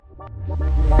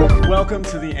Welcome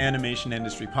to the Animation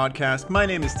Industry Podcast. My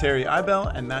name is Terry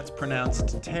Eibel, and that's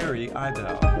pronounced Terry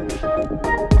Eibel.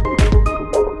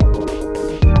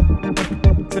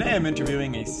 Today I'm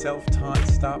interviewing a self-taught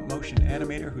stop-motion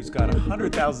animator who's got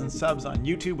 100,000 subs on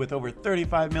YouTube with over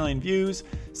 35 million views,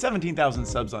 17,000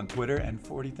 subs on Twitter, and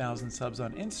 40,000 subs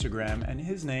on Instagram, and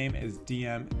his name is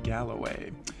DM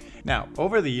Galloway. Now,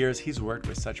 over the years, he's worked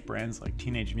with such brands like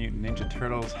Teenage Mutant Ninja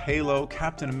Turtles, Halo,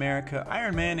 Captain America,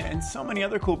 Iron Man, and so many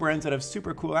other cool brands that have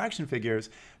super cool action figures,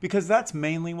 because that's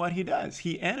mainly what he does.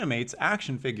 He animates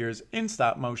action figures in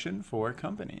stop motion for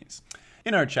companies.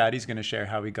 In our chat, he's going to share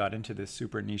how he got into this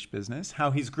super niche business,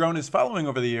 how he's grown his following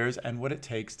over the years, and what it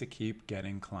takes to keep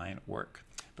getting client work.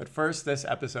 But first, this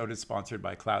episode is sponsored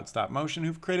by Cloud Stop Motion,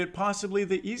 who've created possibly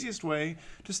the easiest way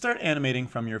to start animating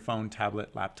from your phone,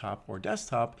 tablet, laptop, or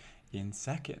desktop in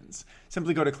seconds.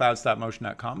 Simply go to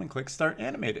cloudstopmotion.com and click Start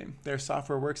Animating. Their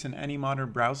software works in any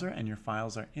modern browser, and your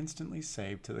files are instantly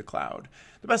saved to the cloud.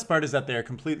 The best part is that they are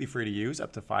completely free to use,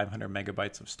 up to 500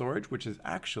 megabytes of storage, which is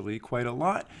actually quite a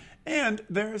lot. And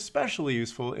they're especially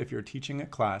useful if you're teaching a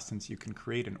class, since you can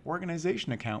create an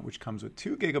organization account which comes with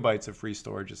 2 gigabytes of free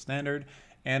storage as standard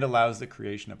and allows the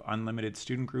creation of unlimited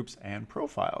student groups and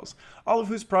profiles, all of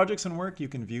whose projects and work you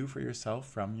can view for yourself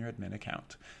from your admin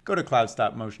account. Go to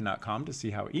cloudstopmotion.com to see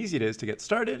how easy it is to get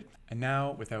started. And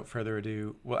now, without further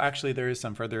ado, well, actually, there is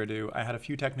some further ado. I had a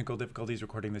few technical difficulties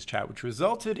recording this chat, which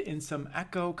resulted in some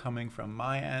echo coming from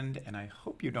my end, and I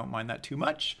hope you don't mind that too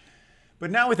much. But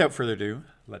now, without further ado,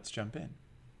 let's jump in.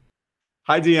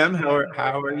 Hi, DM.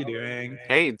 How are you doing?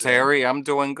 Hey, Terry. I'm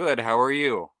doing good. How are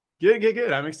you?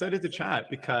 Good. I'm excited to chat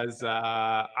because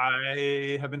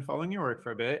I have been following your work for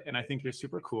a bit, and I think you're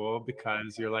super cool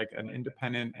because you're like an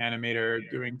independent animator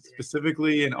doing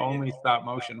specifically and only stop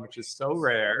motion, which is so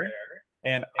rare.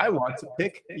 And I want to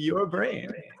pick your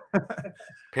brain.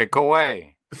 Pick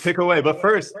away. But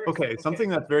first, okay, something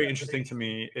that's very interesting to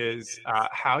me is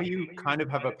how you kind of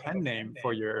have a pen name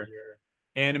for your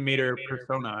animator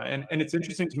persona. And it's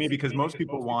interesting to me because most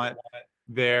people want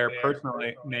their personal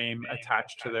name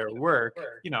attached to their work.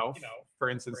 You know, for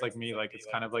instance, like me, like it's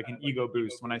kind of like an ego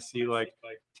boost when I see like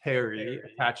Terry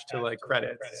attached to like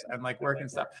credits and like work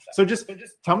and stuff. So just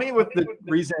tell me what the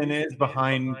reason is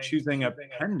behind choosing a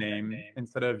pen name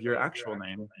instead of your actual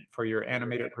name for your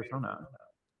animator persona.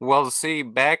 Well, see,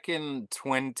 back in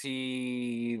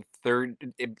 2013,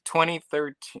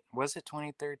 was it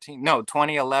 2013? No,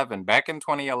 2011. Back in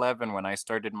 2011, when I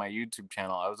started my YouTube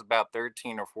channel, I was about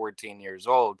 13 or 14 years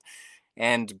old.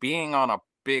 And being on a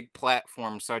big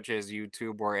platform such as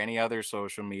YouTube or any other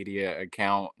social media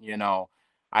account,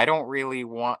 I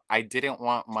didn't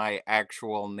want my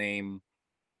actual name,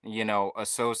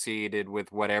 associated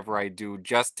with whatever I do,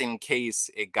 just in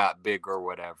case it got big or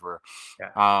whatever.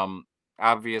 Yeah.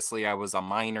 Obviously I was a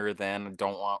minor then,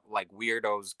 don't want like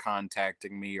weirdos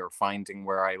contacting me or finding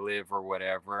where I live or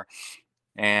whatever.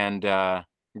 And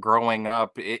growing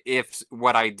up, if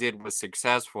what I did was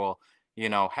successful,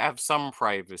 have some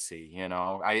privacy.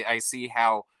 I see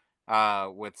how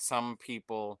with some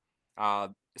people,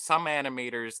 some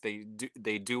animators,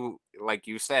 they do like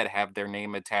you said, have their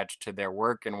name attached to their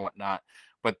work and whatnot.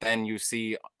 But then you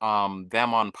see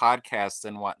them on podcasts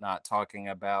and whatnot talking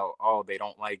about, oh, they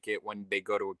don't like it when they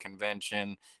go to a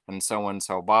convention and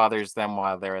so bothers them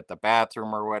while they're at the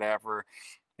bathroom or whatever.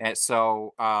 And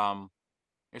so I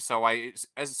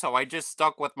just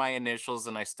stuck with my initials,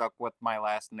 and I stuck with my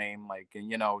last name, like,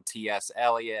 T.S.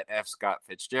 Eliot, F. Scott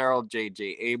Fitzgerald,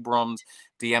 J.J. Abrams.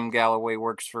 DM Galloway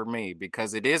works for me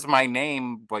because it is my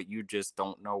name, but you just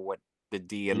don't know what the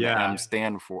D and the M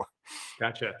stand for.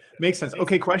 Gotcha. Makes sense.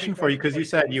 Okay, question for you, because you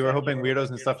said you were hoping weirdos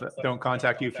and stuff don't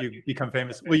contact you if you become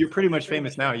famous. Well, you're pretty much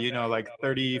famous now, like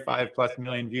 35 plus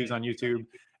million views on YouTube,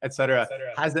 etc.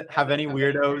 Have any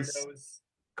weirdos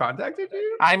contacted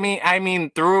you? I mean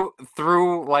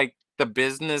through like the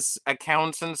business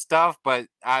accounts and stuff, but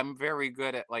I'm very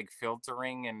good at like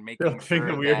filtering and making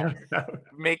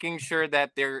sure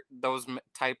that those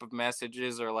type of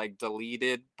messages are like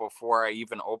deleted before I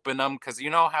even open them, because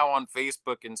you know how on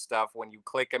Facebook and stuff, when you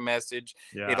click a message,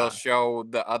 it'll show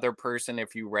the other person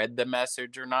if you read the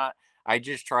message or not. I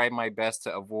just try my best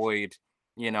to avoid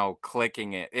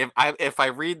clicking it. If I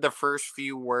read the first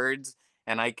few words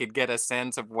and I could get a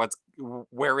sense of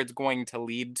where it's going to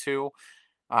lead to,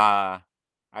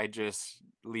 I just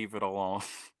leave it alone.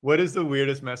 What is the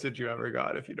weirdest message you ever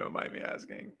got, if you don't mind me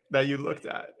asking, that you looked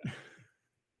at?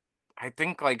 I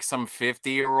think like some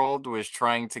 50-year-old was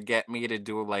trying to get me to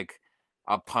do like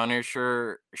a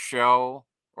Punisher show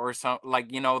or something, like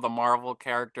the Marvel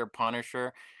character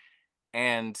Punisher.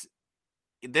 And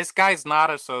this guy's not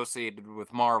associated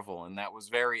with Marvel, and that was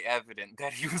very evident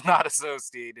that he was not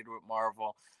associated with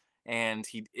Marvel. And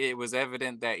it was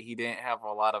evident that he didn't have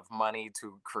a lot of money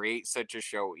to create such a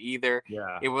show either.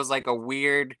 Yeah. It was like a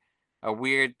weird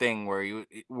thing where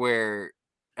where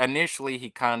initially he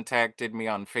contacted me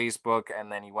on Facebook,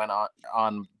 and then he went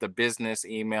on the business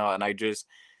email, and I just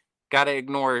gotta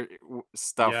ignore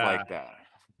stuff Yeah. like that.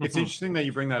 It's interesting that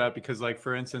you bring that up because, like,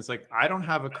 for instance, like I don't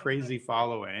have a crazy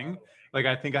following. Like,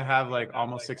 I think I have like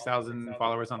almost 6,000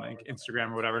 followers on like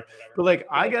Instagram or whatever. But like,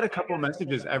 I get a couple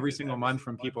messages every single month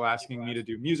from people asking me to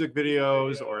do music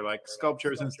videos or like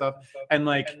sculptures and stuff. And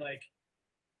like,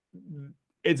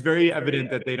 it's very evident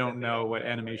that they don't know what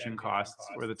animation costs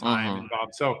or the time Hmm.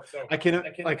 involved. So I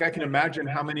can imagine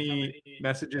how many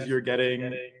messages you're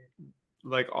getting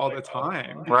like all the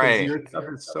time because Right. your stuff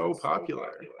is so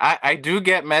popular. I do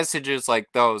get messages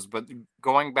like those, but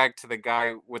going back to the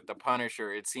guy with the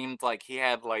Punisher, it seemed like he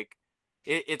had like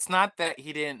it's not that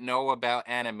he didn't know about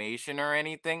animation or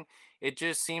anything. It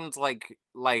just seems like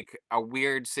a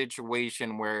weird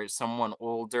situation where someone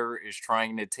older is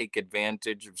trying to take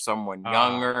advantage of someone Ah,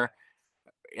 younger,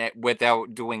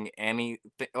 without doing anything.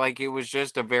 Like it was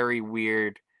just a very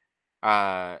weird,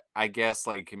 I guess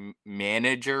like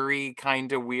managery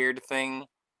kind of weird thing.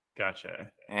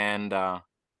 gotcha. And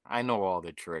I know all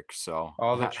the tricks, so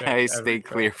All the I tricks, every stay trick.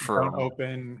 clear for Don't them.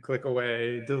 open, click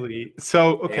away, delete.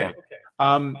 So, Yeah. okay.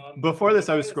 Before this,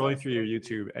 I was scrolling through your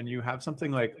YouTube, and you have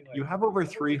something like you have over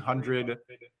 300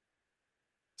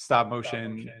 stop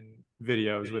motion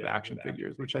videos with action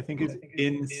figures, which I think is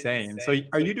insane. So,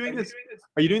 are you doing this?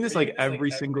 Are you doing this like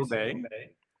every single day?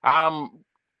 Um.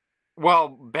 Well,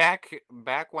 back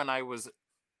when I was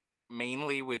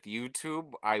mainly with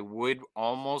YouTube, I would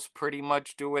almost pretty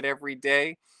much do it every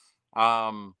day.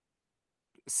 Um.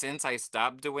 Since I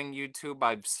stopped doing YouTube,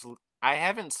 I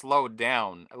haven't slowed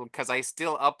down because I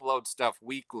still upload stuff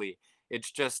weekly.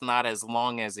 It's just not as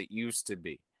long as it used to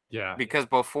be. Yeah. Because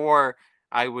before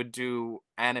I would do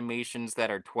animations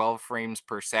that are 12 frames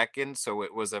per second, so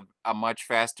it was a much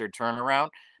faster turnaround.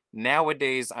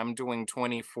 Nowadays, I'm doing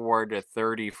 24 to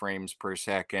 30 frames per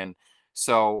second.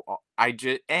 So I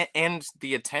just and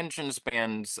the attention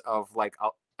spans of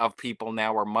of people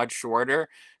now are much shorter.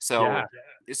 Yeah.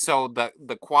 So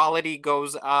the quality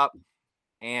goes up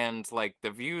and like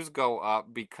the views go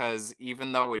up because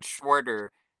even though it's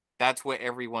shorter, that's what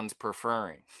everyone's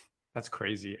preferring. That's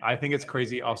crazy. I think it's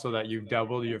crazy also that you've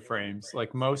doubled your frames.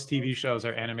 Like most TV shows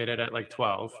are animated at like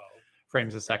 12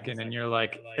 frames a second, and you're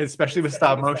like, especially with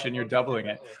stop motion, you're doubling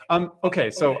it. Okay,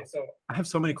 so I have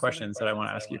so many questions that I want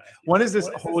to ask you. One is this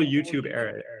whole YouTube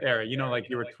era, like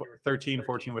you were 13,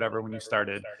 14, whatever when you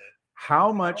started.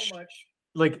 How much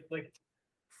like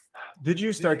did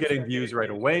you start getting views right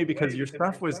away because your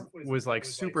stuff was like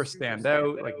super stand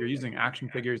out, like you're using action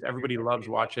figures, everybody loves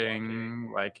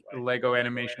watching like Lego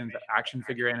animations, action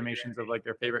figure animations of like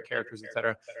their favorite characters,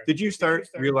 etc. Did you start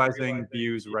realizing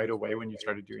views right away when you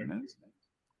started doing this?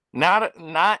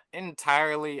 Not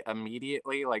entirely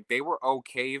immediately. Like they were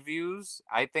okay views.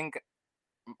 I think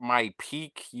my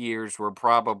peak years were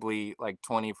probably like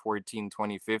 2014,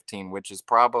 2015, which is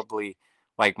probably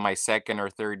like my second or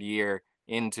third year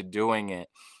into doing it.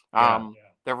 Yeah.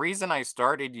 The reason I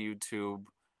started YouTube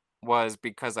was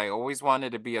because I always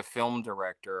wanted to be a film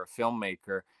director, a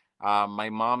filmmaker. My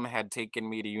mom had taken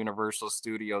me to Universal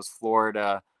Studios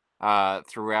Florida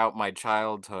throughout my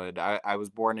childhood. I was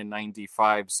born in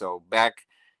 95, so back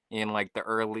in like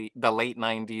the late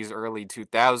 90s, early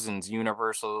 2000s,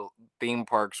 Universal theme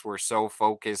parks were so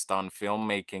focused on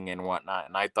filmmaking and whatnot,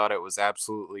 and I thought it was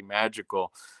absolutely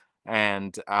magical,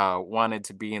 and wanted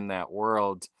to be in that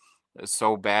world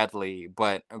so badly.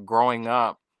 But growing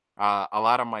up, a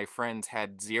lot of my friends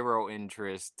had zero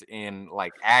interest in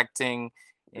like acting,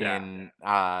 Yeah.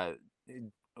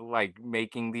 in like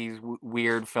making these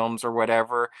weird films or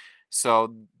whatever.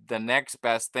 So the next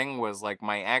best thing was like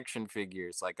my action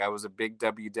figures. Like I was a big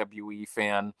WWE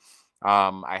fan.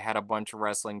 I had a bunch of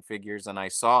wrestling figures, and I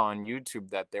saw on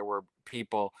YouTube that there were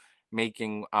people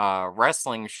making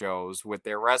wrestling shows with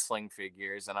their wrestling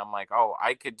figures, and I'm like, oh,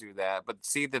 I could do that. But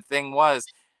see, the thing was,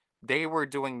 they were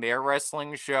doing their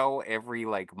wrestling show every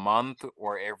like month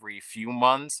or every few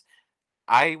months.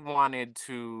 I wanted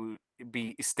to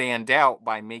be stand out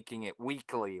by making it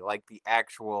weekly, like the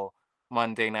actual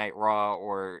Monday Night Raw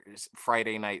or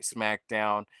Friday Night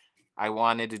SmackDown. I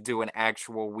wanted to do an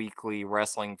actual weekly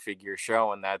wrestling figure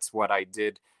show, and that's what I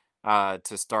did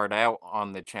to start out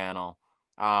on the channel.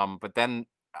 But then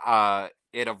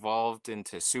it evolved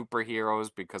into superheroes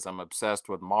because I'm obsessed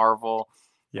with Marvel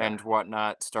Yeah. and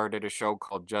whatnot. Started a show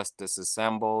called Justice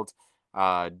Assembled,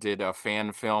 did a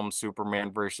fan film,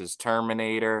 Superman versus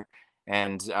Terminator.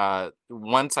 And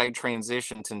once I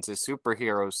transitioned into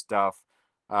superhero stuff,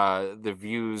 the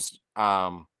views,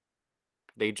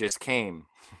 they just came.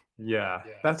 Yeah,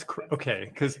 that's okay.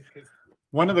 Because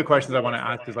one of the questions I want to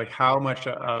ask is like, how much?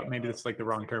 Maybe this is like the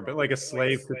wrong term, but like a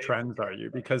slave to trends are you?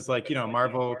 Because like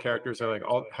Marvel characters are like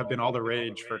all have been all the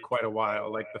rage for quite a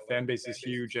while. Like the fan base is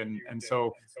huge, and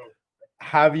so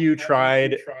have you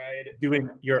tried doing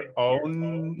your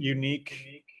own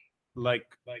unique like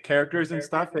characters and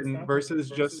stuff, and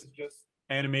versus just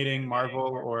animating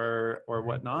Marvel or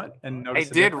whatnot, and I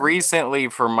notice a did difference? recently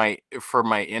for my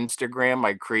Instagram.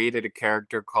 I created a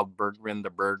character called Bergman the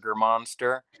Burger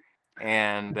Monster,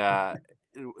 and the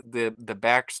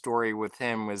backstory with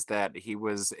him was that he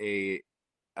was a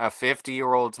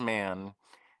 50-year-old man,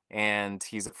 and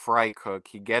he's a fry cook.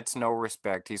 He gets no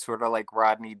respect. He's sort of like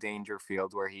Rodney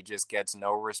Dangerfield, where he just gets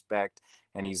no respect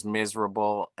and he's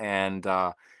miserable. And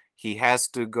he has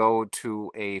to go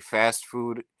to a fast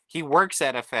food. He works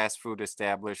at a fast food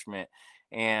establishment,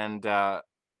 and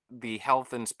the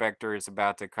health inspector is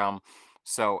about to come.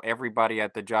 So everybody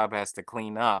at the job has to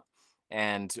clean up.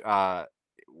 And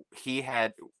he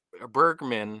had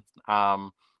Bergman.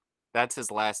 That's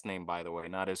his last name, by the way,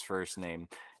 not his first name.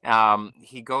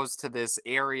 He goes to this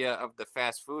area of the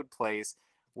fast food place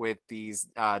with these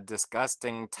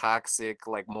disgusting, toxic,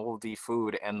 like moldy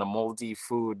food, and the moldy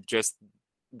food, just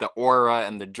the aura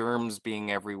and the germs being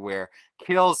everywhere,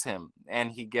 kills him,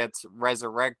 and he gets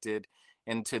resurrected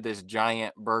into this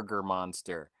giant burger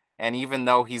monster. And even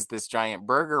though he's this giant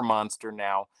burger monster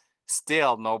now,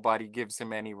 still nobody gives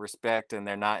him any respect, and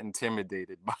they're not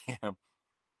intimidated by him.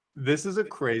 This is a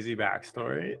crazy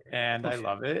backstory, and I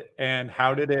love it. And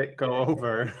how did it go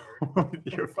over with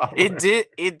your followers?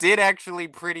 It did actually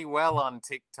pretty well on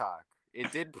TikTok.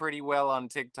 It did pretty well on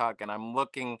TikTok, and I'm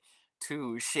looking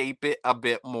to shape it a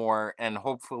bit more and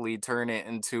hopefully turn it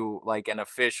into like an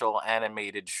official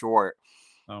animated short,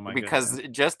 Oh my goodness. because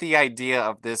just the idea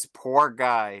of this poor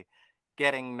guy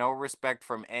getting no respect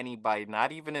from anybody,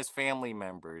 not even his family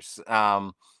members,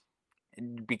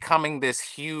 becoming this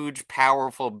huge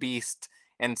powerful beast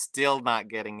and still not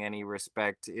getting any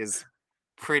respect is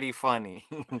pretty funny.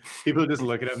 People just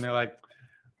look at him and they're like,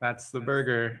 that's the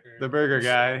burger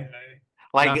guy.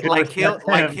 Not Like gonna like respect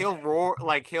him. he'll roar,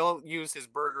 like he'll use his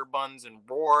burger buns and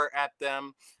roar at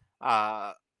them,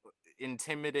 uh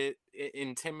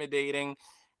intimidating,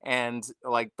 and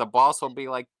like the boss will be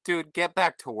like, "Dude, get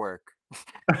back to work."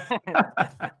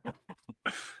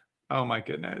 Oh my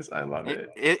goodness, I love it.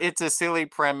 It's a silly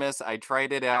premise. I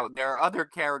tried it out. There are other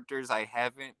characters I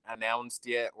haven't announced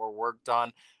yet or worked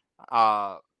on,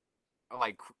 uh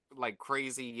like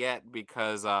crazy yet,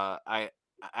 because I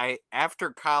after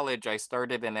college I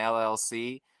started an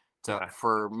LLC to Yeah.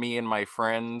 for me and my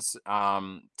friends,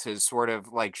 to sort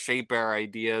of like shape our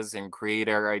ideas and create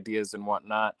our ideas and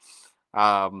whatnot.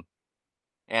 Um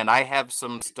and I have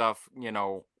some stuff,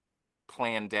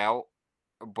 planned out,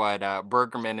 but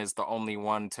Bergerman is the only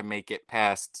one to make it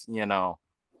past,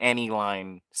 any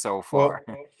line so far.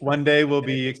 Well, one day we'll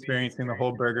be experiencing the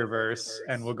whole burger verse,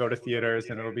 and we'll go to theaters,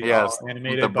 and it'll be all Yes, the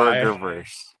animated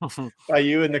Burgerverse. by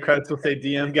you, and the credits will say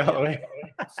DM Galloway.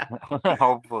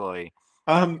 Hopefully.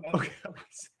 Okay.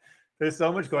 There's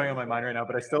so much going on in my mind right now,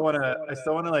 but I still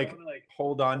wanna like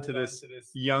hold on to this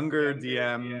younger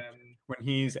DM when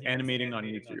he's animating on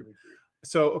YouTube.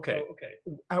 So okay,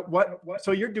 what?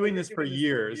 So you're doing this for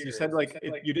years. You said like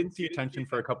you didn't see attention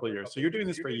for a couple of years. So you're doing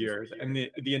this for years, and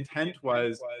the intent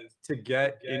was to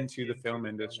get into the film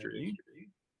industry.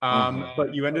 Mhm.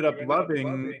 But you ended up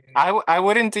loving. I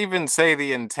wouldn't even say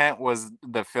the intent was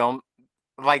the film.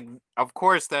 Like, of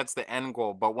course, that's the end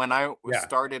goal. But when I Yeah.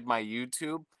 started my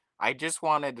YouTube, I just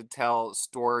wanted to tell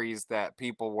stories that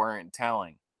people weren't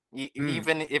telling. Mm,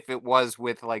 Even if it was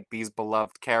with like these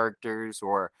beloved characters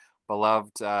or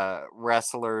beloved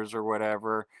wrestlers or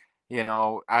whatever.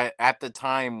 I at the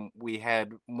time we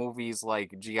had movies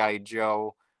like G.I.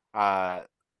 Joe, uh,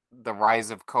 The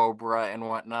Rise of Cobra, and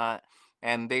whatnot,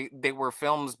 and they were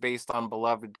films based on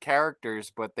beloved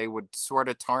characters, but they would sort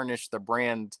of tarnish the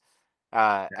brand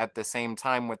at the same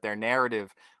time with their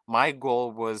narrative. My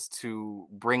goal was to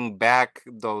bring back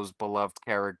those beloved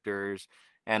characters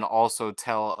and also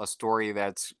tell a story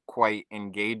that's quite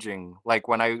engaging. Like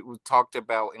when I talked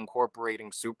about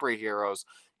incorporating superheroes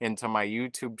into my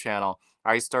YouTube channel,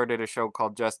 I started a show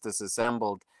called Justice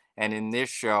Assembled. And in this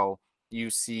show, you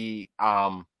see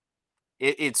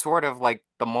it's sort of like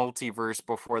the multiverse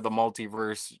before the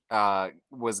multiverse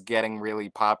was getting really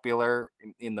popular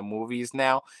in the movies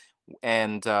now.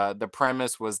 And the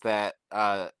premise was that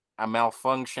a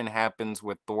malfunction happens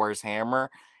with Thor's hammer,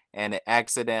 and it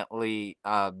accidentally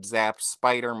zaps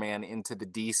Spider-Man into the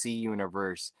DC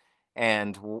universe.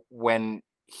 And when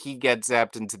he gets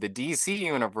zapped into the DC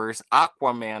universe,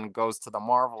 Aquaman goes to the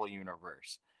Marvel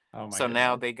universe. Oh my So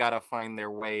now goodness. they got to find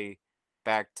their way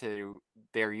back to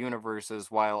their universes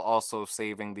while also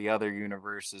saving the other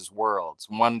universes' worlds.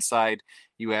 One side,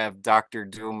 you have Doctor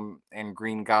Doom and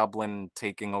Green Goblin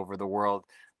taking over the world.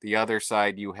 The other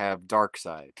side, you have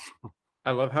Darkseid.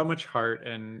 I love how much heart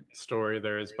and story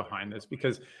there is behind this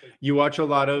because you watch a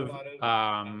lot of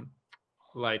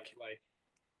like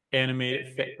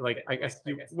animated like I guess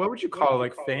you what would you call it?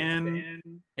 Like fan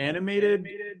animated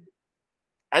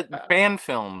Fan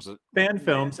films. fan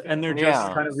films, and they're just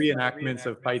Yeah. kind of reenactments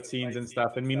of fight scenes and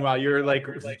stuff. And meanwhile, you're like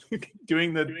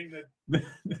doing the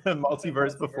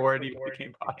multiverse before it even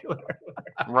became popular.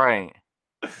 Right.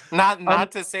 Not Um,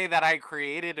 not to say that I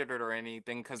created it or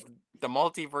anything, because the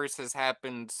multiverse has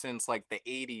happened since like the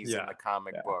 80s in yeah, the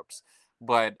comic yeah. books.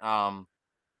 But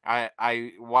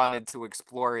I wanted to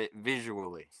explore it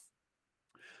visually.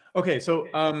 Okay, so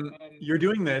you're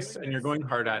doing this and you're going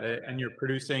hard at it and you're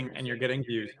producing and you're getting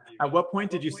views. At what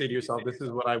point did you say to yourself, "This is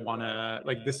what I want to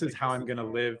like. This is how I'm going to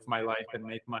live my life and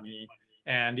make money"?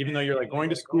 And even though you're like going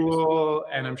to school,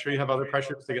 and I'm sure you have other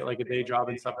pressures to get like a day job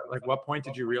and stuff, like what point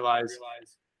did you realize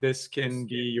this can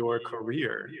be your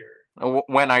career?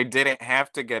 When I didn't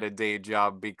have to get a day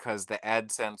job because the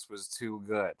AdSense was too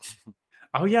good.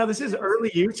 Oh yeah, this is early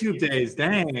YouTube days.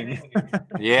 Dang.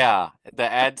 Yeah, the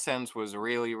AdSense was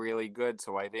really, really good,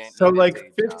 so I didn't So need a like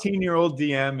day job. 15-year-old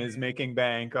DM is making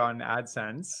bank on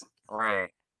AdSense, Right.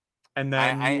 and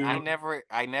I, then I I you never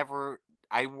I never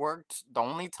I worked the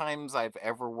only times I've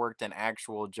ever worked an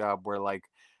actual job were like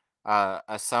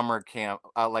a summer camp,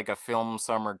 like a film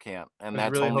summer camp, I and was that's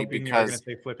really only hoping you were going because to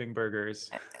say flipping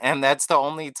burgers. and that's the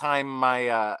only time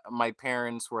my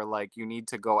parents were like, you need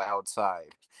to go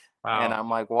outside. And Wow. I'm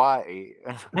like, why?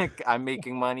 Like, I'm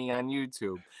making money on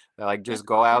YouTube. They're like, That's just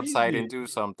go outside and crazy. do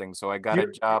something. So I got a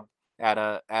You're job at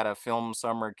a film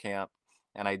summer camp,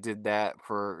 and I did that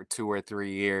for 2 or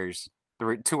 3 years,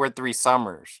 2 or 3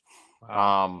 summers.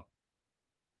 wow. Um,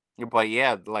 but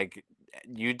yeah, like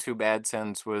YouTube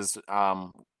AdSense was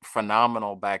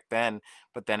phenomenal back then.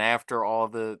 But then after all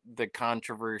the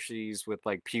controversies with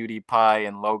like PewDiePie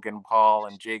and Logan Paul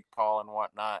and Jake Paul and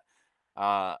whatnot,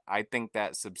 I think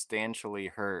that substantially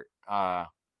hurt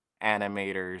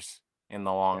animators in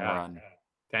the long Yeah. run.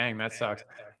 Dang, that sucks.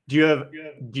 Do you have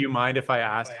do you mind if I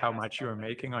ask how much you were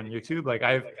making on YouTube? Like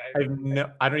I've no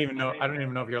I don't even know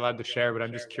if you're allowed to share, but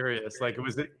I'm just curious. Like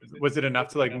was it enough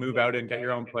to like move out and get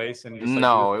your own place and just like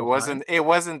do it No, it full time? wasn't. It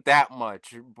wasn't that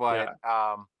much, but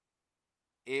Yeah.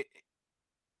 it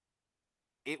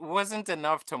it wasn't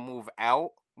enough to move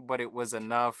out, but it was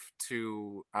enough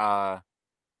to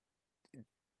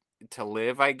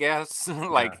live, I guess.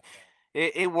 Yeah. Like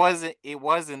it was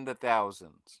in the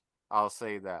thousands. I'll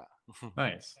say that.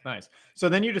 Nice. Nice. So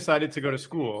then you decided to go to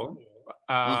school.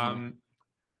 Hmm. Um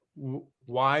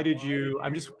why did you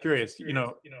I'm just curious,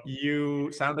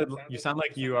 you sound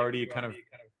like you already kind of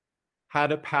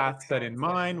had a path set in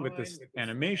mind with this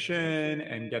animation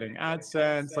and getting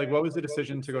AdSense? Like, what was the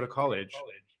decision to go to college?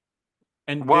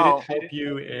 And did it Well, help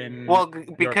you in well,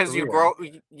 your because career?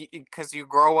 you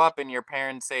grow up and your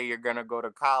parents say you're gonna go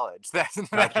to college.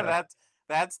 Gotcha.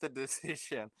 That's the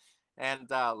decision. And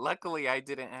luckily, I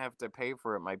didn't have to pay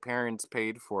for it. My parents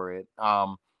paid for it.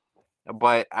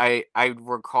 But I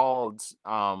recalled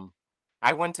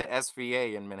I went to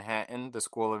SVA in Manhattan, the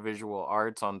School of Visual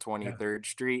Arts on Yeah. 23rd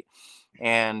Street,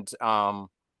 and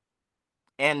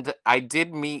I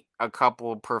did meet a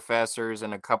couple of professors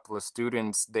and a couple of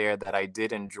students there that I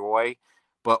did enjoy,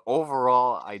 but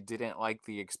overall I didn't like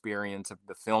the experience of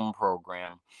the film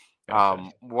program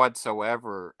Gotcha.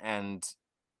 whatsoever. And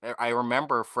I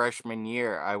remember freshman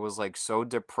year I was like so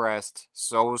depressed,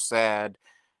 so sad.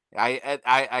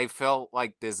 I felt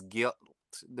like this guilt,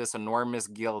 this enormous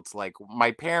guilt. Like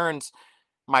my parents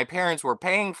were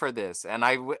paying for this, and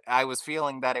I was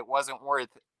feeling that it wasn't worth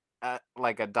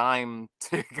like a dime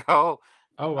to go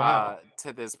Oh, wow.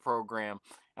 to this program.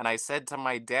 And I said to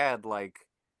my dad, like,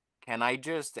 can I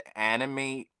just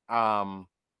animate?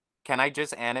 Can I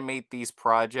just animate these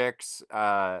projects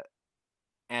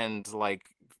and like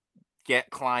get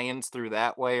clients through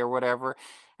that way or whatever.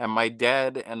 And my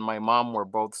dad and my mom were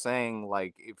both saying,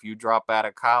 like, if you drop out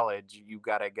of college, you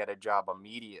got to get a job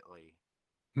immediately,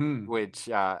 Hmm. which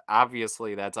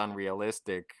obviously that's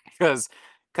unrealistic because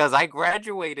I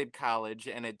graduated college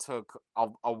and it took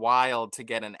a while to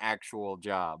get an actual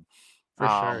job. For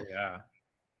sure. Um, Yeah.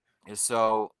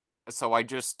 so I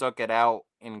just stuck it out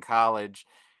in college,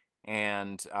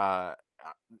 and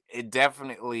it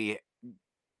definitely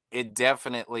it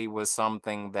definitely was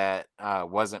something that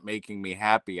wasn't making me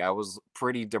happy. I was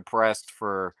pretty depressed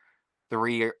for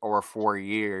 3 or 4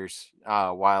 years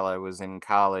while I was in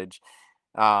college.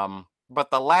 But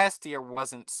the last year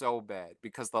wasn't so bad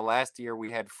because the last year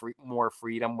we had more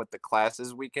freedom with the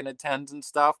classes we can attend and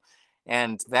stuff.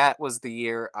 And that was the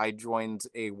year I joined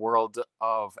a World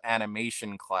of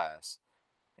Animation class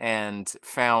and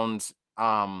found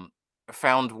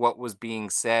what was being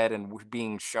said and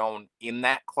being shown in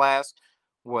that class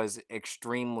was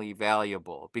extremely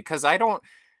valuable because I don't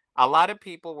a lot of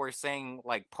people were saying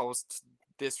like post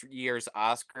this year's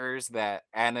Oscars that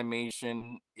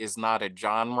animation is not a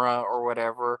genre or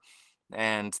whatever,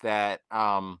 and that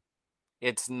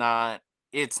it's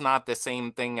not the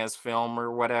same thing as film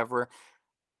or whatever.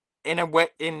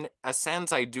 In a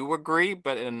sense I do agree,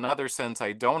 but in another sense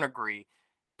I don't agree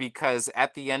because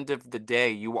at the end of the day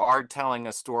you are telling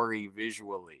a story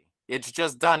visually. It's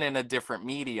just done in a different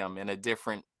medium, in a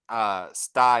different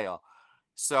style.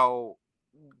 So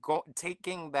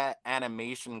taking that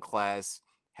animation class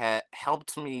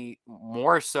helped me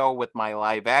more so with my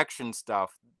live action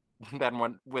stuff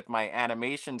than with my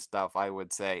animation stuff, I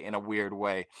would say, in a weird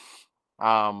way.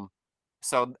 um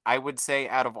so I would say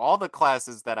out of all the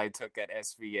classes that I took at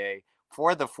SVA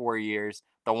for the 4 years,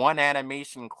 the one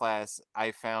animation class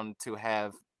I found to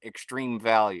have extreme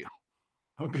value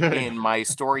Okay. in my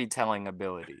storytelling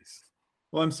abilities.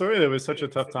 Well, I'm sorry that it was such a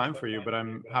tough time for you, but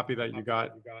I'm happy that you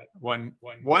got one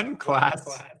class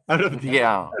out of the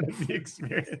Yeah, out of the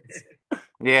experience.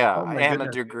 yeah, Oh my and a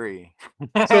goodness. degree.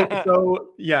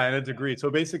 So yeah, and a degree. So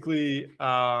basically,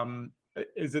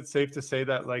 is it safe to say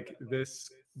that like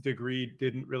this degree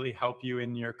didn't really help you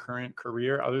in your current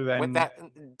career other With than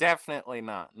that, definitely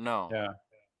not. No,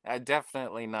 yeah.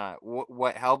 definitely not.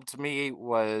 What helped me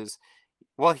was,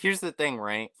 well, here's the thing,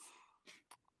 right?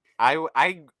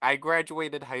 I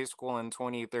graduated high school in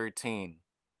 2013.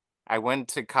 I went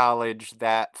to college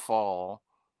that fall,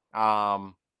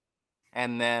 um,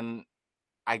 and then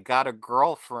I got a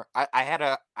girlfriend. I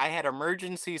had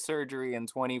emergency surgery in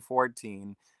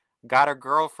 2014. Got a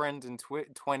girlfriend in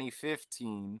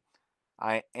 2015.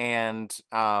 I and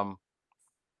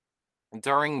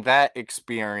During that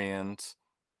experience,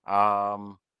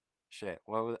 um, shit,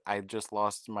 I just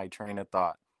lost my train of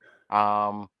thought.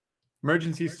 Um,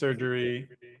 Emergency surgery,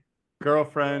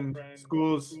 girlfriend,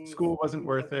 school wasn't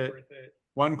worth it.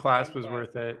 One class was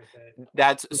worth it.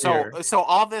 that's Career. so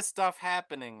all this stuff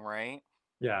happening, right?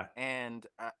 Yeah. And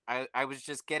I was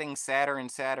just getting sadder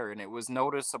and sadder, and it was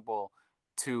noticeable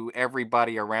to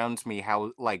everybody around me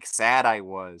how like sad I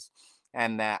was,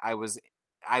 and that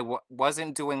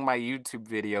wasn't doing my YouTube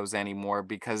videos anymore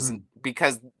Hmm.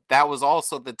 because that was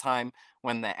also the time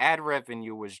when the ad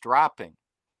revenue was dropping.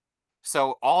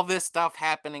 So all this stuff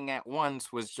happening at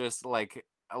once was just like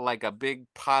a big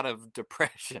pot of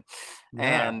depression.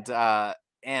 Yeah. And uh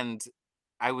and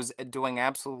I was doing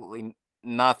absolutely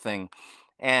nothing.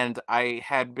 And I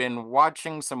had been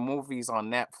watching some movies on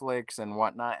Netflix and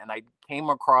whatnot, and I came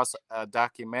across a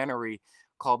documentary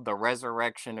called The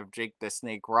Resurrection of Jake the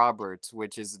Snake Roberts,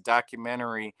 which is a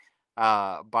documentary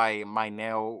by my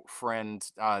now friend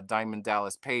Diamond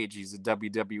Dallas Page. He's a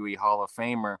WWE Hall of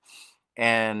Famer.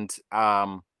 And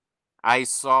I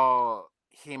saw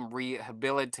him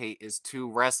rehabilitate his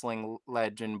two wrestling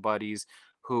legend buddies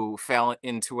who fell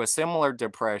into a similar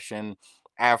depression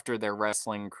after their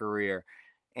wrestling career.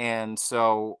 And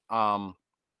so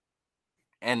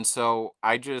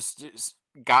I just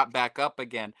got back up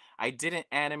again. I didn't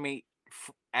animate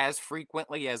as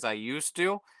frequently as I used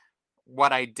to.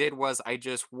 What I did was I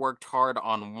just worked hard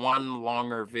on one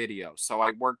longer video. So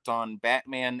I worked on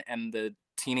Batman and the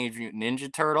Teenage Mutant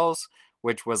Ninja Turtles,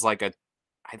 which was like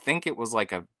I think it was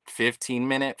like a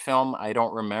 15-minute film. I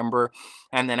don't remember.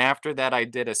 And then after that, I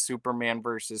did a Superman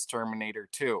versus Terminator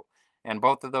 2. And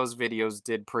both of those videos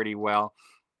did pretty well.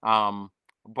 Um,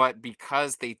 but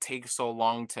because they take so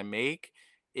long to make,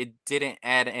 it didn't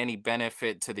add any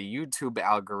benefit to the YouTube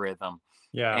algorithm.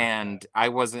 Yeah. And I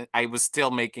was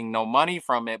still making no money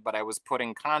from it, but I was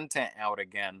putting content out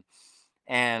again.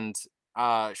 And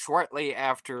shortly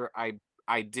after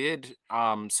I did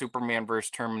Superman vs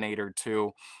Terminator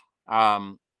 2,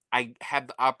 um I had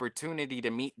the opportunity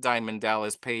to meet Diamond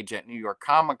Dallas Page at New York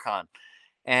Comic Con.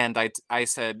 And I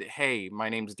said, "Hey, my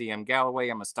name's DM Galloway.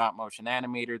 I'm a stop motion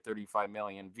animator, 35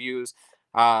 million views."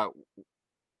 uh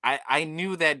I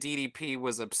knew that DDP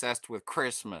was obsessed with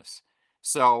Christmas.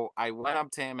 So I went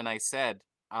up to him and I said,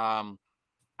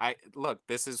 I look,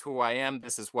 this is who I am,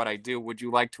 this is what I do. Would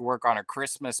you like to work on a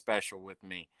Christmas special with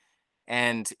me?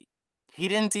 And he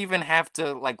didn't even have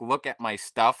to like look at my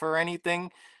stuff or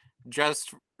anything.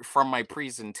 Just from my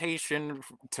presentation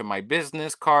to my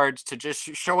business cards to just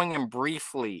showing him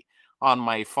briefly on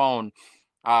my phone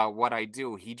what I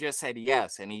do. He just said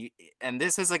yes, and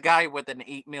this is a guy with an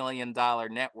 $8 million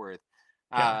net worth,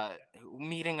 Yeah. uh,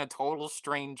 meeting a total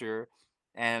stranger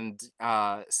and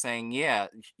saying yeah,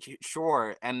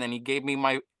 sure, and then he gave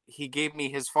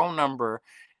me his phone number,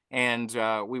 and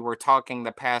we were talking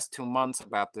the past 2 months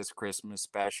about this Christmas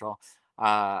special.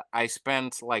 I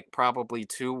spent like probably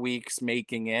 2 weeks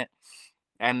making it,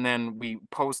 and then we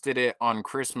posted it on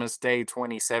Christmas Day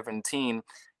 2017,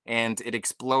 and it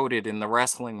exploded in the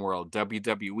wrestling world.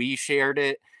 WWE shared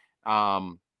it.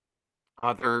 Um,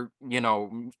 other,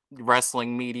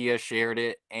 wrestling media shared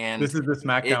it, and This is the it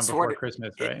SmackDown sort before of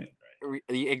Christmas, it right?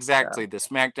 Yeah. exactly the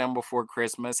SmackDown before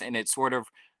Christmas, and it sort of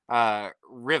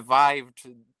revived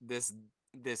this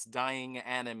this dying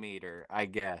animator, I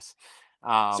guess. So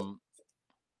Um,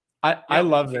 I yep.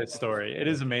 love this story. It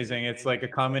is amazing. It's like a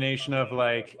combination of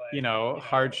like,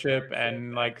 hardship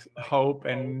and like hope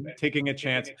and taking a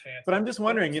chance. But I'm just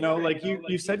wondering, like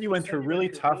you said you went through a really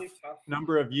tough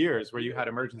number of years where you had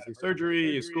emergency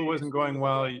surgery, your school wasn't going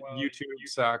well, YouTube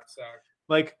sucked.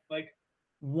 Like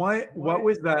what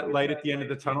was that light at the end of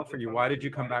the tunnel for you? Why did you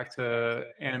come back to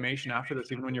animation after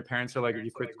this, even when your parents are like, if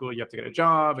you quit school, you have to get a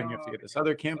job and you have to get this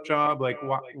other camp job? Like,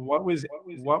 what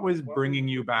was bringing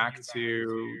you back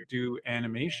to do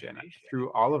animation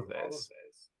through all of this?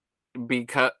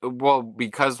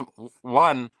 Because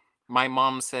one, my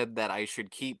mom said that I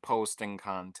should keep posting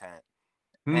content,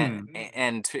 and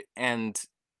Hmm. and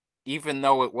even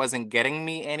though it wasn't getting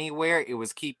me anywhere, it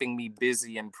was keeping me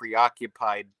busy and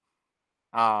preoccupied,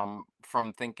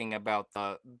 from thinking about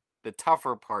the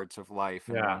tougher parts of life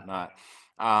and Yeah. whatnot.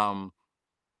 Um,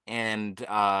 and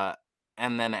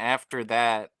and then after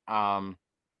that,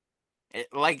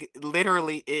 like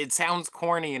literally, it sounds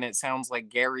corny and it sounds like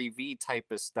Gary V type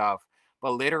of stuff,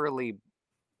 but literally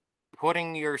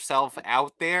putting yourself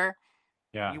out there,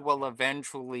 Yeah. you will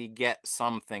eventually get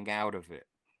something out of it,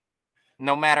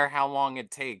 no matter how long it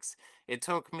takes. It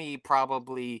took me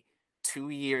probably 2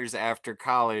 years after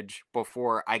college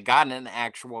before I got an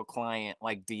actual client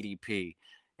like DDP,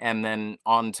 and then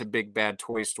on to Big Bad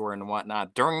Toy Store and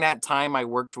whatnot. During that time, I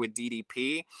worked with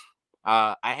DDP.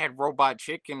 I had Robot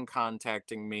Chicken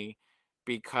contacting me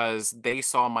because they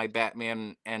saw my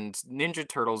Batman and Ninja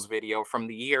Turtles video from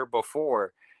the year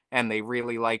before, and they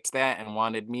really liked that and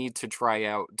wanted me to try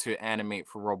out to animate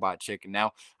for Robot Chicken.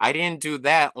 Now, I didn't do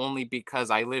that only because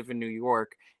I live in New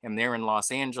York and they're in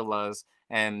Los Angeles,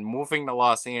 and moving to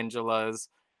Los Angeles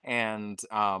and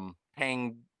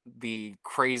paying the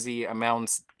crazy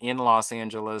amounts in Los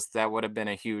Angeles, that would have been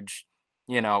a huge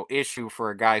issue for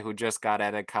a guy who just got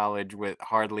out of college with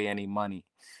hardly any money.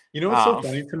 You know what's so Um,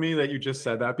 funny to me that you just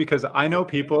said that? Because I know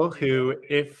people who,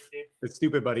 if the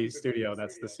Stupid Buddy studio,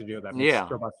 that's the studio that makes yeah.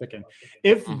 Robot Chicken,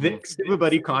 if the hmm Stupid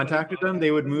Buddy contacted them,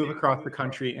 they would move across the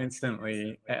country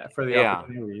instantly for the Yeah.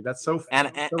 opportunity. That's so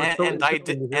And, so and so and I did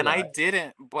interesting to hear and I that.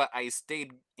 didn't, but I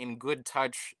stayed in good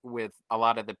touch with a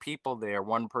lot of the people there.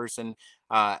 One person,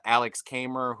 Alex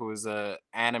Kamer, who's a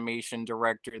animation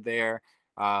director there,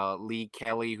 Lee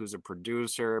Kelly, who's a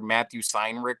producer, Matthew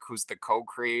Seinrich, who's the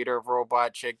co-creator of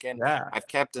Robot Chicken. Yeah. I've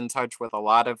kept in touch with a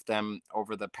lot of them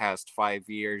over the past 5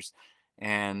 years,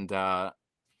 and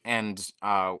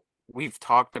we've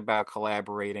talked about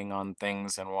collaborating on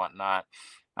things and whatnot.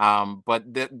 But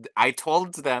I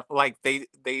told them, like, they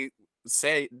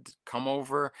say come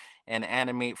over and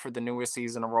animate for the newest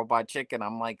season of Robot Chicken.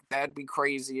 I'm like, that'd be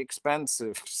crazy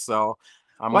expensive. So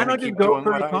I'm Why gonna not just keep go doing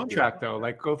for what a I do. contract though?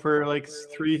 Like go for like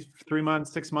 3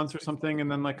 months, 6 months or something,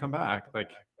 and then like come back. Like,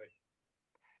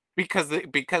 Because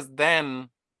then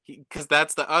because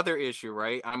that's the other issue,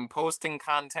 right? I'm posting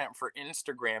content for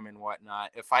Instagram and whatnot.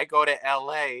 If I go to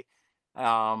LA,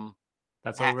 um,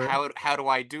 that's over. how do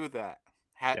I do that?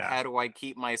 Yeah. How do I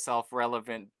keep myself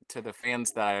relevant to the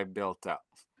fans that I've built up?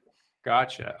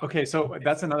 Gotcha. Okay, so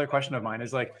that's another question of mine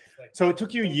is like, so it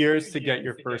took you years to get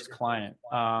your first client.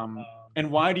 And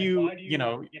why do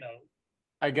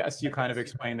I guess you kind of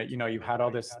explained that, you had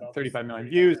all this 35 million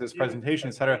views, this presentation,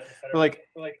 et cetera. But like,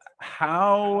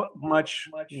 how much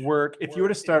work, if you were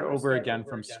to start over again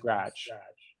from scratch,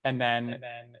 and then,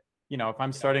 if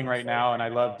I'm starting right now and I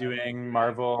love doing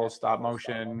Marvel stop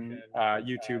motion,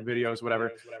 YouTube videos,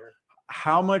 whatever,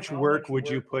 how much work would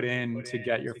you put in to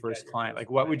get your first client? Like,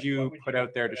 what would you put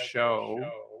out there to show,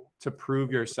 to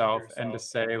prove yourself and to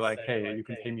say, like, hey, you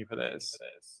can pay me for this?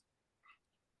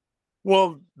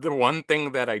 Well, the one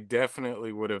thing that I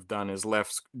definitely would have done is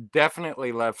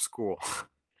definitely left school.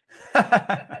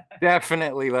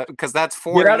 Definitely, because that's Get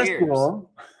 4 out of years. school.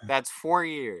 That's 4 4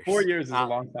 years. years is a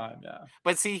long time, yeah.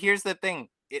 But see, here's the thing.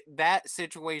 That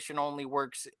situation only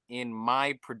works in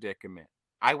my predicament.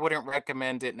 I wouldn't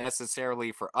recommend it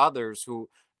necessarily for others who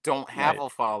don't have Right. a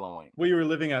following. Well, you were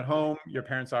living at home, your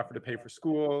parents offered to pay for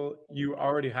school, you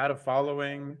already had a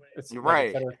following, it's You're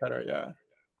like, right. et cetera, yeah.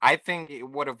 I think it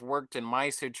would have worked in my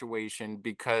situation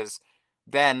because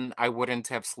then I wouldn't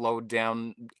have slowed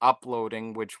down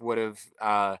uploading, which would have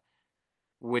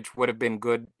been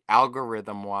good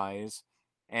algorithm wise,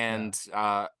 Yeah.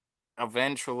 and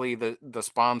eventually the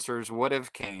sponsors would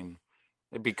have came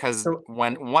because So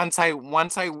once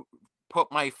I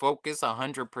put my focus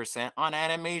 100% on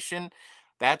animation,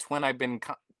 that's when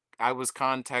I was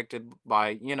contacted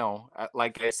by,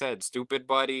 like I said, Stupid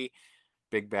Buddy,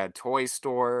 Big Bad Toy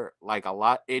Store, like a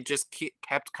lot. It just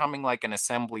kept coming like an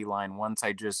assembly line once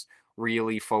I just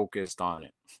really focused on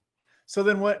it. so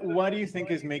then what do you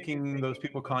think is making those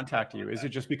people contact you? Is it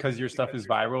just because your stuff is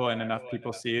viral and enough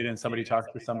people see it and somebody talks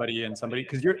to somebody and somebody,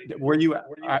 because you're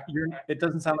it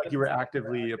doesn't sound like you were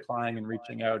actively applying and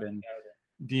reaching out and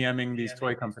DMing these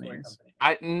toy companies.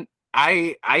 I n-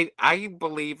 I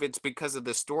believe it's because of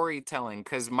the storytelling.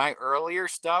 Because my earlier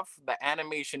stuff, the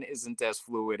animation isn't as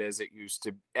fluid as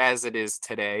it is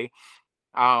today.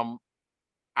 Um,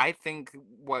 I think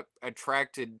what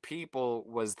attracted people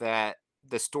was that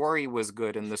the story was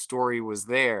good and the story was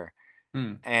there,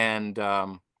 Hmm. and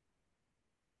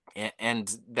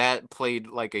and that played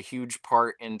like a huge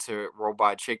part into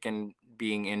Robot Chicken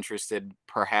being interested,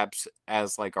 perhaps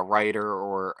as like a writer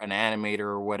or an animator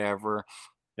or whatever.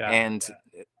 Yeah. And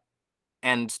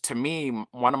and to me,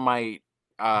 one of my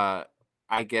uh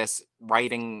I guess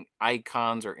writing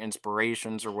icons or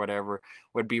inspirations or whatever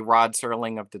would be Rod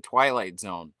Serling of the Twilight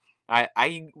Zone.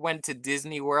 I went to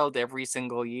Disney World every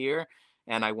single year,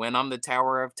 and I went on the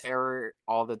Tower of Terror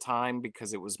all the time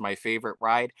because it was my favorite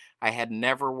ride. I had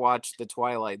never watched the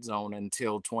Twilight Zone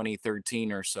until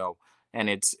 2013 or so, and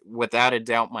it's without a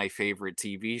doubt my favorite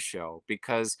TV show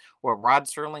because what Rod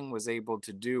Serling was able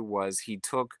to do was he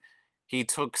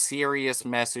took serious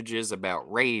messages about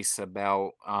race,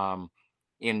 about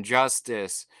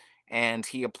injustice, and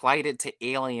he applied it to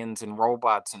aliens and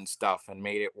robots and stuff and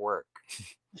made it work.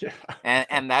 Yeah.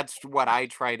 And that's what I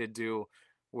try to do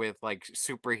with like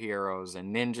superheroes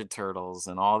and Ninja Turtles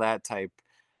and all that type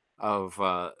of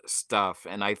stuff.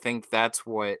 And I think that's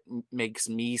what makes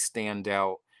me stand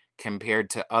out compared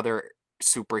to other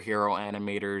superhero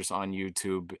animators on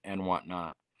YouTube and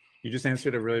whatnot. You just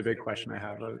answered a really big question I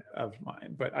have of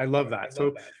mine, but I love that.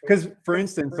 So, because for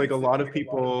instance, like a lot of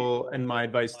people, and my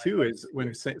advice too is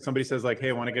when somebody says like, "Hey,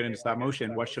 I want to get into stop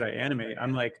motion. What should I animate?"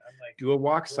 I'm like, do a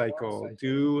walk cycle,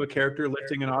 do a character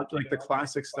lifting an object, like the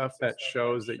classic stuff that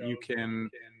shows that you can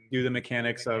do the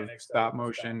mechanics of stop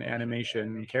motion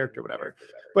animation, character, whatever.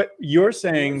 But you're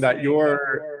saying that your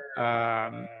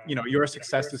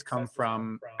success has come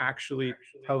from actually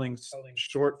telling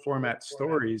short format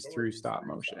stories through stop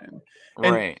motion.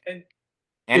 And Right.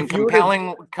 And if you were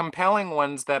to, compelling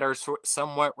ones that are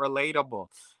somewhat relatable.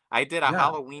 I did a yeah,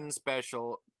 Halloween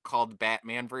special called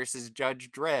Batman versus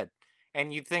Judge Dredd.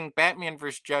 And you think Batman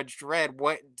versus Judge Dredd,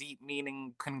 what deep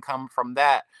meaning can come from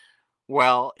that?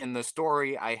 Well, in the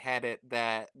story, I had it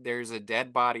that there's a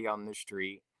dead body on the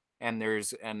street, and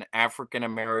there's an African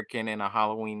American in a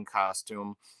Halloween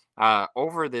costume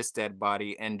over this dead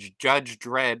body, and Judge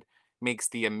Dredd makes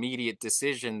the immediate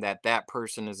decision that that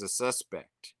person is a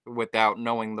suspect without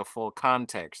knowing the full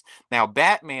context. Now,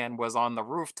 Batman was on the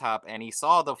rooftop and he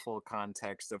saw the full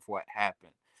context of what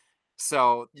happened.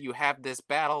 So you have this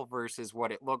battle versus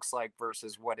what it looks like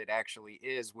versus what it actually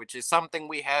is, which is something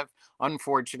we have,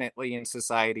 unfortunately, in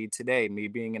society today. Me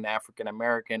being an African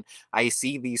American, I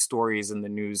see these stories in the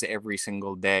news every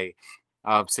single day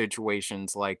of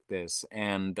situations like this,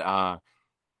 and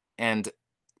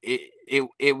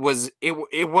it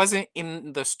wasn't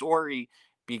in the story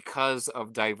because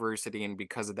of diversity and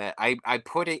because of that. I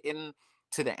put it in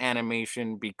to the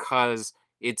animation because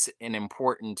it's an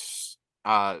important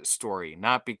story,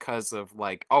 not because of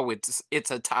like, oh,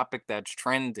 it's a topic that's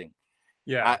trending.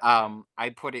 yeah, I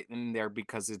put it in there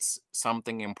because it's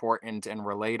something important and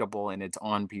relatable and it's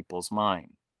on people's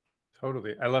mind.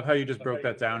 totally. I love how you just broke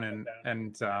that down,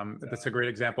 and that's a great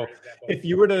example. If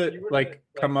you were to like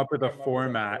come up with a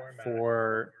format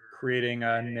for creating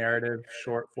a narrative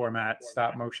short format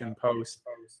stop motion post,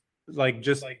 like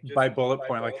just by bullet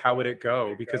point, like how would it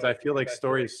go? Because I feel like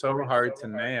story is so hard to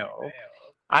nail.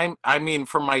 I mean,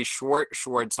 for my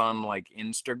shorts on like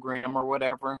Instagram or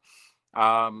whatever,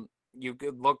 you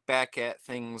could look back at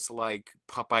things like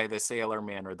Popeye the Sailor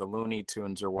Man or the Looney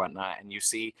Tunes or whatnot, and you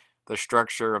see the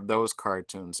structure of those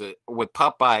cartoons. With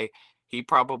Popeye, he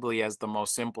probably has the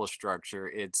most simple structure.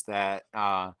 It's that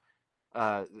uh,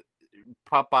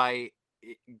 Popeye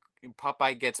i-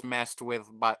 Popeye gets messed with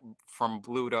by from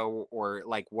Bluto or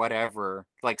like whatever.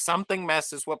 Like something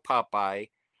messes with Popeye.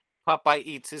 Popeye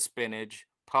eats his spinach.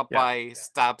 Yeah. Popeye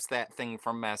stops that thing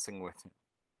from messing with him.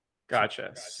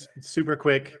 Gotcha. Super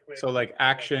quick. So like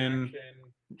action,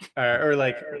 or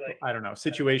like, I don't know,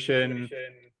 situation,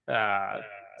 uh,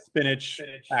 spinach,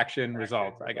 action,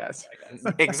 result, I guess.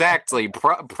 Exactly.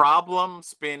 Problem,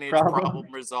 spinach,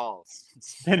 problem resolves.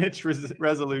 Spinach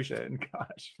resolution.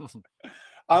 Gosh.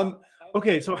 Um,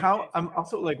 okay, so how I'm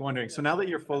also like wondering, so now that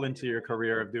you're full into your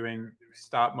career of doing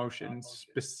stop motion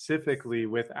specifically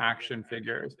with action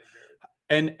figures,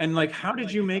 and like how did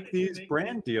you make these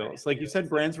brand deals? Like you said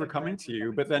brands were coming to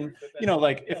you, but then,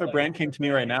 like if a brand came to me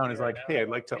right now and is like, "Hey, I'd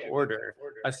like to order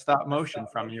a stop motion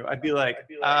from you." I'd be like,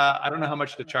 I don't know how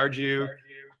much to charge you.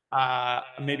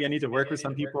 Maybe I need to work with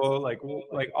some people, like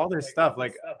all this stuff.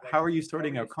 Like, how are you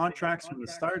sorting out contracts from the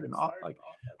start and all? Like,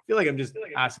 I feel like I'm just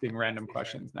asking random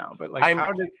questions now, but like, I'm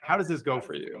how does this go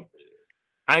for you?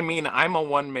 I mean, I'm a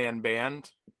one-man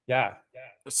band. Yeah.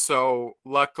 So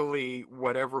luckily,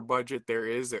 whatever budget there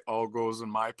is, it all goes in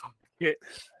my pocket.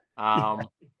 Um,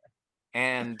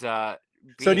 and So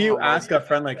do being a you one, ask up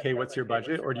front, like, "Hey, what's your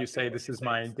budget?" Or do you say, "This is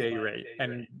my day rate,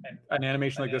 and an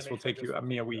animation like this will take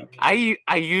me a week"? I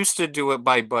used to do it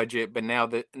by budget, but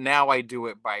now I do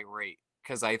it by rate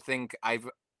because I think I've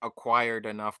acquired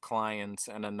enough clients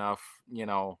and enough,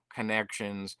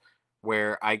 connections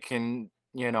where I can,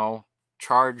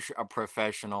 charge a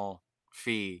professional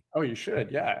fee. Oh, you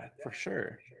should. Yeah, for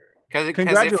sure. Because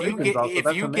Congratulations also. if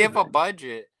That's you give a amazing.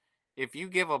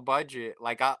 budget,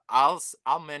 like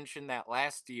I'll mention that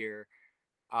last year,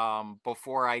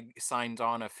 before I signed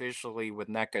on officially with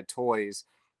NECA Toys,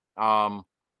 um,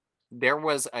 there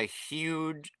was a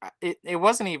huge. It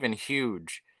wasn't even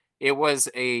huge. It was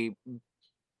I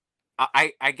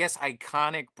guess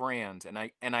iconic brand and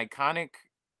an iconic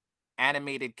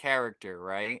animated character,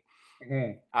 right?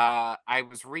 Mhm. I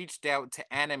was reached out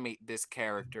to animate this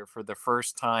character for the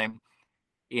first time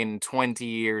in 20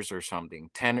 years or something,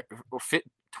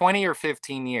 20 or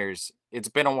 15 years. It's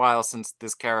been a while since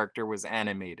this character was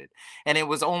animated, and it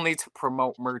was only to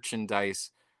promote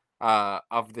merchandise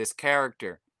of this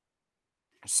character.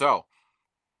 So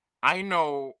I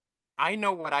know I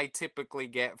know what I typically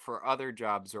get for other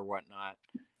jobs or whatnot.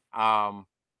 Um,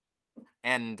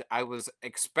 and I was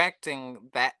expecting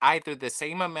that either the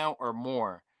same amount or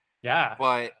more, Yeah.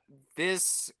 but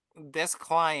this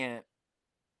client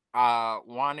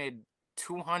wanted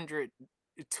 200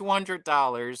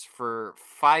 $200 for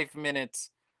 5 minutes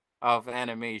of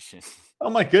animation. Oh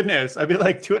my goodness. I'd be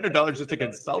like, $200 just to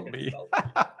consult me.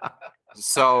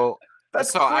 so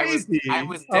That's so I crazy.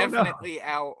 was Oh no. definitely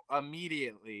out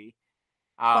immediately,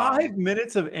 5 um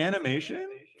minutes of animation?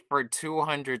 for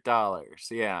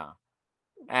 $200. Yeah.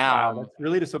 Wow, Um that's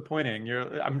really disappointing.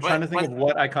 I'm trying but to think but of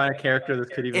what iconic character this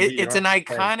could even be. You don't have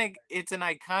to say. it's an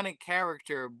iconic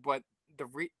character, but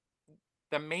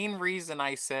the main reason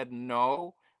I said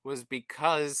no was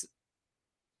because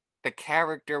the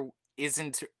character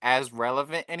isn't as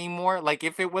relevant anymore. Like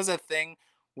if it was a thing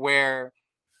where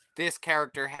this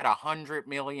character had 100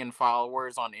 million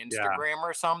followers on Yeah, Instagram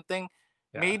or something,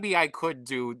 yeah. maybe I could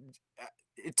do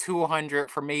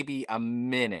 200 for maybe a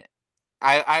minute.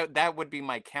 I that would be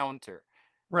my counter.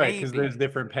 Right, because Maybe. there's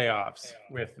different payoffs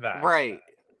with that. Right.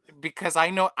 Because I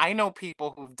know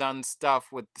people who've done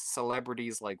stuff with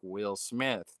celebrities like Will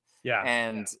Smith, Yeah.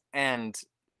 and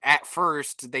at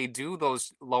first they do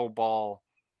those low ball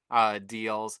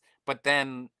deals, but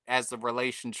then as the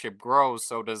relationship grows,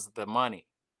 so does the money.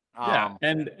 Yeah, Um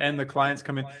and the clients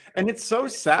come in, and it's so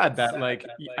sad that like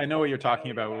I know what you're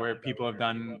talking about, where people have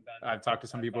done. I've talked to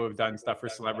some people who have done stuff for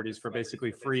celebrities for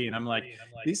basically free, and I'm like,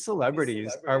 these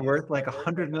celebrities are worth like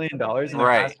 $100 million, and they're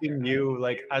right. asking you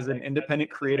like as an independent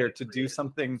creator to do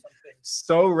something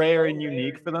so rare and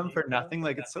unique for them for nothing.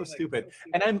 Like it's so stupid,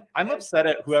 and I'm upset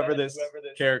at whoever this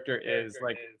character is.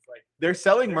 Like they're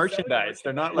selling merchandise.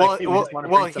 They're not like, hey, we just want to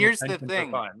bring some Here's the attention for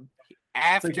thing. fun.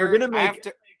 It's like they're After gonna make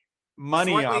after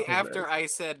money Shortly off of after this. I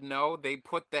said no, they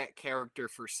put that character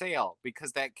for sale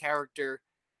because that character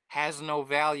has no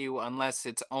value unless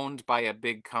it's owned by a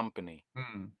big company.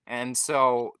 Hmm. And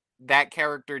so that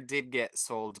character did get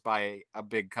sold by a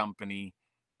big company.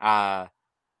 Uh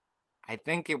I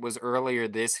think it was earlier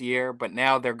this year, but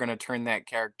now they're going to turn that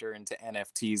character into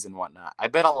NFTs and whatnot. I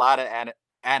bet a lot of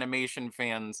animation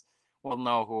fans will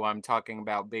know who I'm talking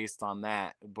about based on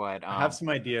that. But I have some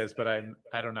ideas, but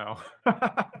I don't know.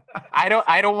 I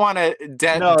don't want to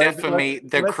No, defamate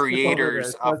the let's skip over creators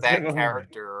this. of Let's skip that over this.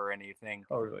 character or anything.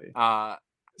 Totally. Uh,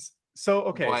 So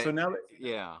okay, so but now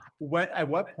yeah. at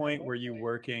what point were you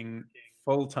working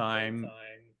full time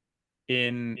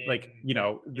in, like,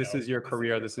 this is your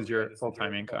career, this is your full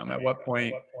time income? At what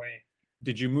point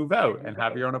did you move out and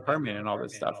have your own apartment and all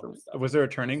this stuff? Was there a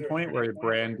turning point where your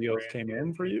brand deals came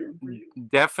in for you?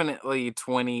 Definitely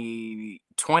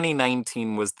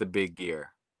 2019 was the big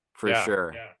year for Yeah.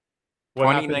 sure.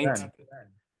 What happened 2019, then?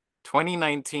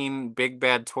 2019, Big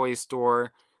Bad Toy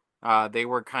Store. They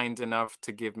were kind enough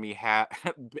to give me half,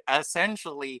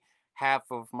 essentially half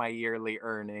of my yearly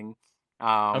earning.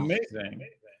 Um, Amazing.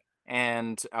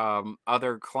 and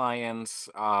other clients,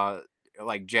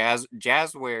 like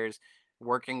Jazzwares,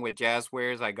 working with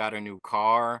Jazzwares, I got a new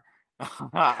car.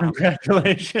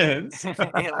 Congratulations.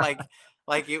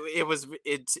 it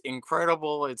it's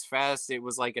incredible, it's fast, it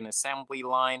was like an assembly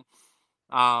line.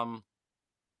 um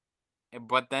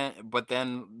but then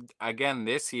again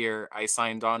this year I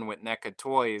signed on with NECA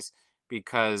Toys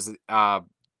because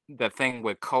the thing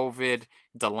with COVID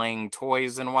delaying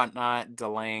toys and whatnot,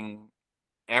 delaying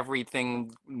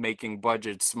everything, making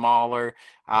budgets smaller.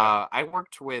 Yeah. Uh, I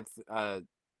worked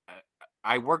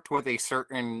with a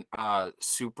certain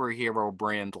superhero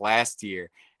brand last year,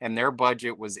 and their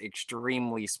budget was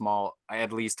extremely small,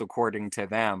 at least according to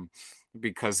them,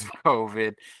 because of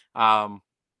COVID. Um,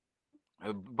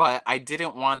 but I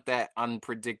didn't want that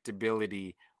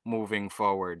unpredictability moving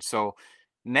forward. So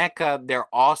NECA, they're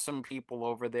awesome people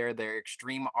over there. They're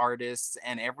extreme artists.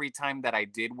 And every time that I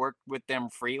did work with them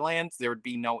freelance, there would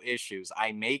be no issues.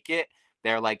 I make it.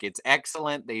 They're like, it's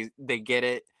excellent. They get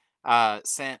it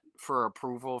sent for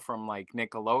approval from like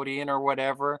Nickelodeon or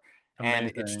whatever.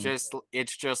 And Amazing.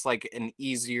 it's just like an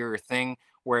easier thing.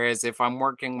 Whereas if I'm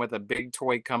working with a big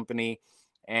toy company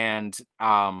and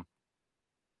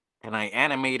I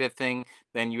animate a thing,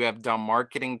 then you have dumb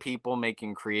marketing people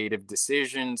making creative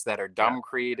decisions that are Yeah. dumb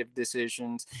creative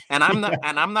decisions. And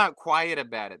I'm not quiet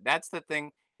about it. That's the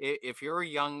thing. If you're a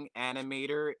young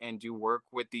animator and you work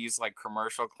with these like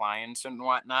commercial clients and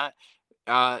whatnot,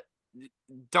 uh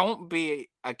don't be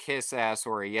a kiss ass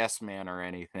or a yes man or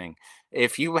anything.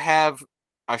 If you have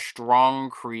a strong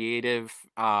creative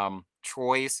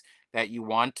choice that you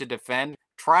want to defend,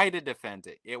 try to defend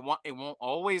it. It won't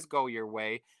always go your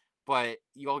way, but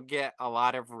you'll get a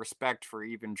lot of respect for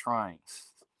even trying.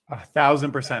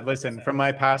 1,000%. Listen, from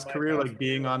my past career, like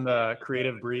being on the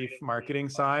creative brief marketing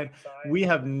side, we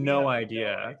have no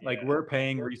idea. Like, we're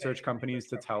paying research companies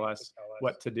to tell us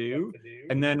what to do,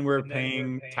 and then we're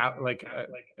paying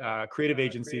creative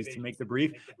agencies to make the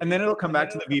brief, and then it'll come back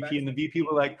to the VP, and the VP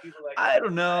will like, I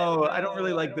don't know, I don't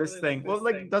really like this thing. Well,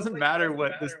 like, it doesn't matter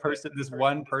what this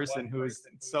one person who is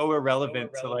so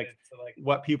irrelevant to like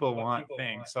what people want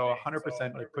thing. So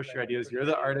 100%, like, push your ideas. You're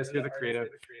the artist, you're the creative.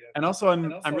 And also,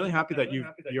 I'm really happy that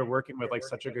you're working with like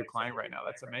such a good client right now.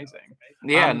 That's amazing.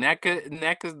 Yeah,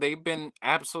 NECA, they've been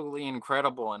absolutely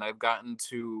incredible, and I've gotten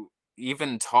to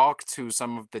even talk to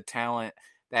some of the talent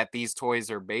that these toys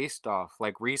are based off.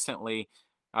 Like recently,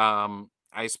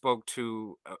 I spoke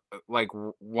to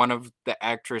one of the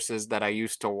actresses that I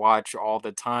used to watch all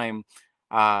the time,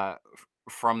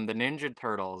 from the Ninja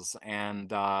Turtles,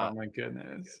 Oh my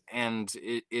goodness. and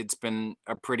it's been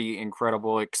a pretty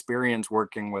incredible experience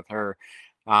working with her.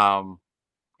 Um,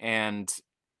 and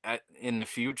in the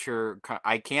future,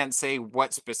 I can't say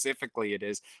what specifically it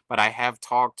is, but I have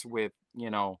talked with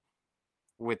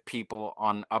with people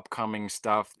on upcoming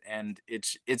stuff, and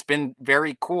it's been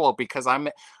very cool because I'm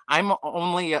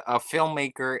only a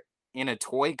filmmaker in a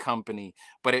toy company,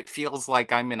 but it feels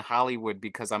like I'm in Hollywood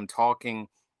because I'm talking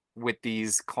with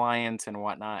these clients and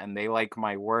whatnot, and they like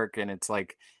my work, and it's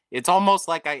like it's almost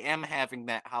like I am having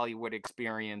that Hollywood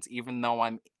experience, even though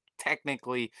I'm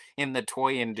technically in the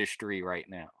toy industry right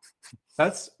now.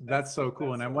 That's so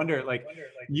cool. And I wonder, like,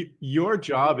 your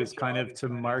job is kind of to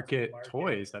market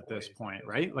toys at this point,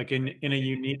 right? Like in a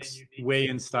unique way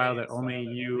and style that only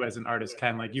you as an artist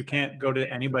can. Like, you can't go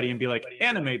to anybody and be like,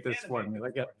 animate this for me.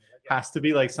 Like, it has to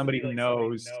be like somebody who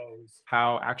knows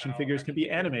how action figures can be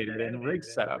animated and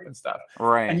rigs set up and stuff. And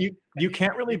Right, you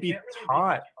can't really be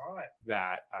taught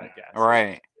that, I guess.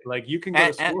 right. Like, you can go to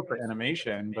And school for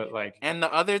animation, but like, And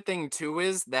the other thing too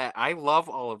is that I love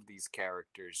all of these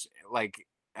characters, like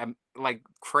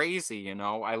crazy,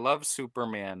 I love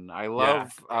Superman. I yeah.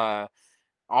 love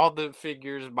all the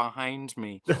figures behind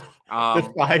me. The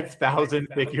Um 5,000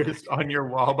 figures on your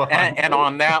wall behind and you.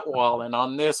 on that wall and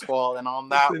on this wall and on It's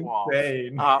that wall.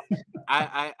 insane. Uh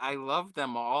I love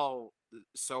them all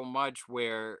so much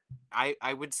where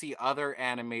I would see other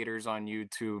animators on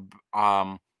YouTube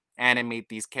animate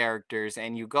these characters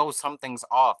and you go something's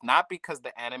off, not because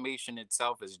the animation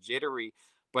itself is jittery,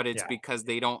 but it's Yeah. because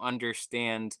they don't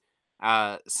understand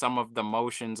some of the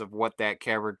motions of what that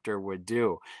character would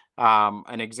do.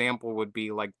 An example would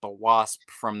be like the Wasp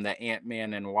from the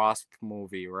Ant-Man and Wasp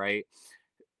movie, right?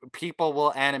 People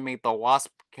will animate the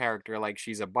Wasp character like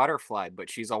she's a butterfly, but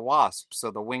she's a wasp,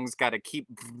 so the wings got to keep.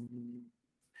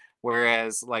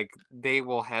 Whereas, like, they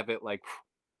will have it like.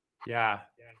 Yeah.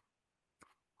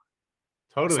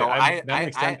 Totally. So That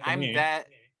makes sense to me.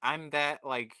 I'm that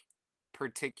like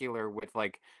particular with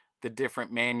like the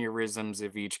different mannerisms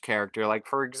of each character. Like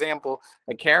for example,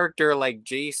 a character like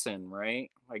Jason,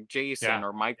 right? Like Jason Yeah.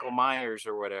 or Michael Myers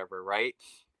or whatever, right?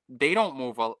 They don't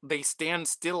move, they stand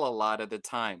still a lot of the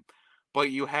time. But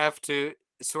you have to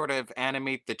sort of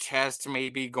animate the chest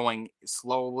maybe going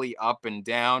slowly up and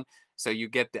down so you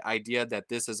get the idea that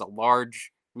this is a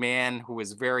large man who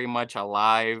is very much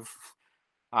alive.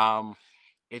 Um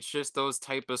it's just those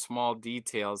type of small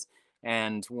details.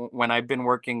 And when I've been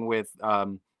working with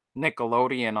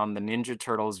Nickelodeon on the Ninja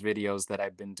Turtles videos that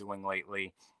I've been doing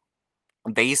lately,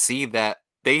 they see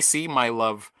my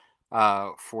love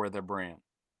for the brand.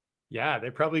 Yeah, they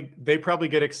probably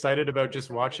get excited about just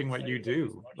watching what you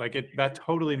do. Like that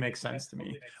totally makes sense to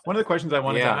me. One of the questions I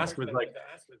wanted to Yeah. ask was like,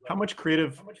 how much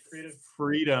creative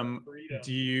freedom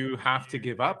do you have to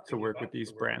give up to work with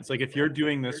these brands? Like if you're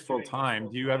doing this full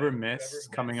time, do you ever miss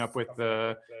coming up with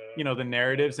the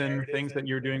narratives and things that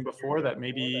you were doing before that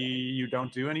maybe you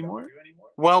don't do anymore?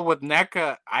 Well, with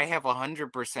NECA, I have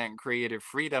 100% creative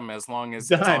freedom as long as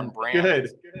it's on Done. brand. Good.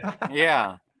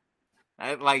 Yeah.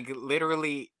 Like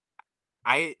literally,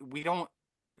 I we don't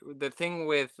the thing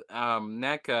with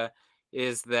NECA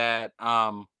is that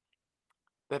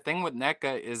the thing with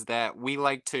NECA is that we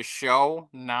like to show,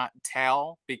 not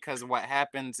tell, because what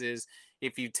happens is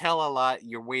if you tell a lot,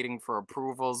 you're waiting for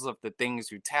approvals of the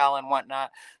things you tell and whatnot.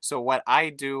 So what I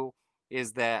do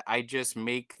is that I just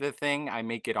make the thing, I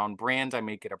make it on brand, I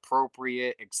make it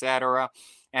appropriate, etc.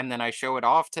 And then I show it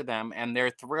off to them and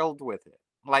they're thrilled with it.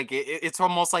 Like it's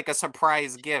almost like a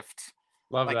surprise gift.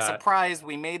 Love Like that. surprise,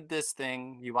 we made this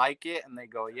thing. You like it? And they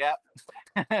go, "Yep."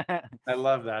 I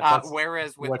love that. That's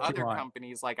Whereas with what you other want.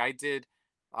 companies, like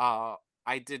uh,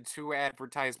 I did two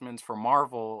advertisements for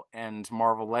Marvel and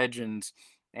Marvel Legends,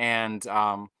 and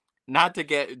not to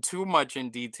get too much in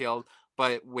detail,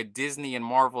 but with Disney and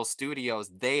Marvel Studios,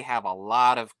 they have a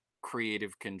lot of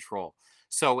creative control.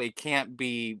 So it can't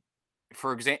be,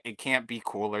 for example, it can't be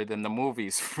cooler than the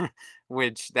movies,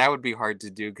 which that would be hard to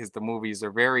do because the movies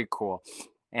are very cool.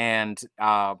 And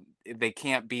they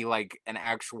can't be like an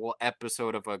actual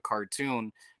episode of a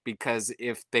cartoon because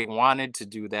if they wanted to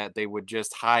do that, they would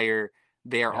just hire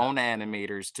their Yeah. own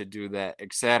animators to do that,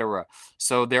 etc.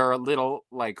 So there are little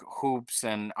like hoops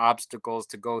and obstacles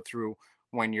to go through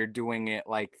when you're doing it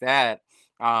like that.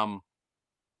 Um,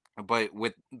 but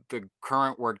with the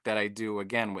current work that I do,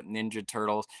 again with Ninja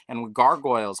Turtles and with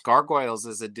Gargoyles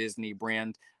is a Disney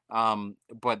brand,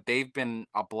 but they've been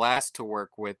a blast to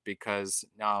work with because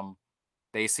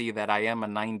they see that I am a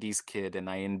 90s kid and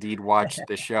I indeed watched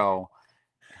the show.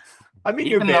 I mean,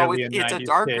 you're Even though barely a it's a 90s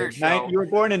darker kid. show, You were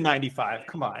born in 95.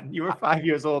 Come on. You were 5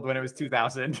 years old when it was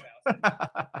 2000.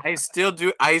 I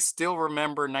still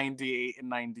remember 98 and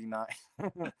 99.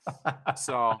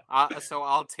 So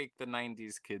I'll take the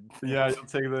 90s kid. Yeah, you'll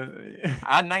take the.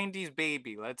 A 90s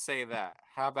baby, let's say that.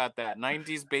 How about that? 90s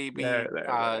There, baby, there,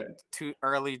 there.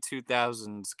 early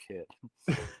 2000s kid.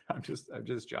 I'm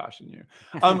just joshing you.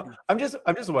 I'm just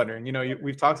wondering.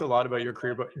 We've talked a lot about your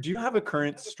career, but do you have a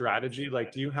current strategy?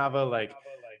 Like, do you have a like?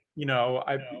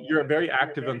 You're very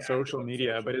active on social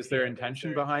media, but is there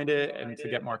intention behind it and to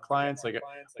get more clients? Like,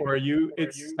 or are you?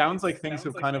 It sounds like things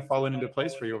have kind of fallen into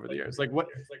place for you over the years. Like, what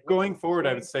going forward?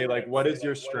 I would say, like, what is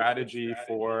your strategy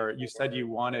for? You said you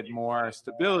wanted more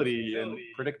stability and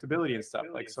predictability and stuff.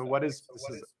 Like, so what is this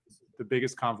is the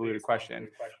biggest convoluted question.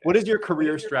 What is your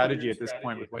career strategy at this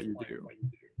point with what you do?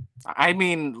 I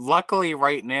mean, luckily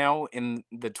right now in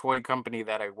the toy company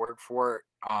that I work for,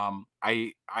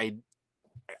 I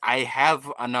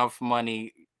have enough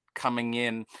money coming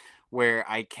in where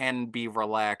I can be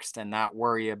relaxed and not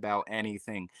worry about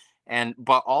anything. And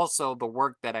but also the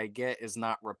work that I get is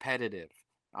not repetitive.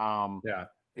 Um Yeah.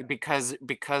 because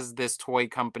this toy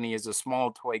company is a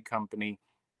small toy company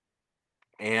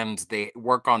and they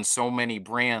work on so many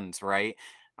brands, right?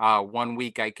 One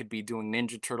week I could be doing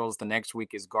Ninja Turtles, the next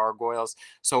week is Gargoyles.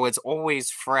 So it's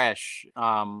always fresh.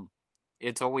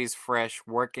 It's always fresh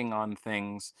working on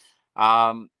things.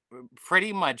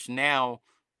 Pretty much now,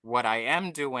 what I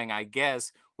am doing, I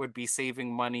guess, would be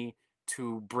saving money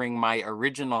to bring my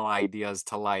original ideas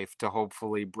to life, to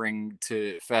hopefully bring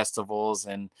to festivals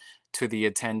and to the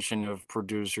attention of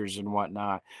producers and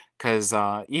whatnot. Because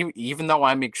even though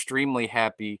I'm extremely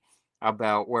happy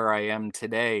about where I am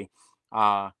today,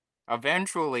 uh,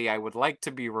 eventually I would like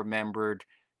to be remembered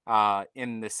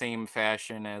in the same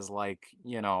fashion as, like,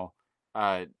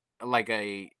 uh, like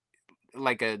a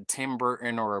Tim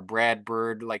Burton or a Brad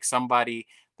Bird, like somebody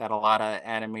that a lot of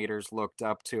animators looked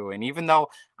up to. And even though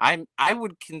I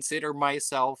would consider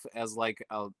myself as like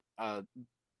a, a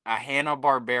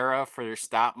Hanna-Barbera for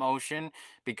stop motion,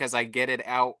 because I get it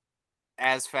out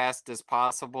as fast as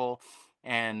possible,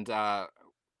 and I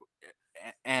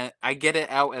get it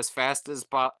out as fast as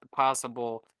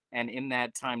possible, and in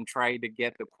that time try to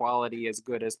get the quality as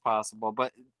good as possible.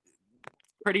 But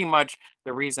pretty much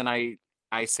the reason I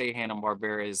say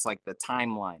Hanna-Barbera is like the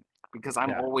timeline, because I'm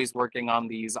Yeah. always working on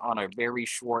these on a very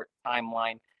short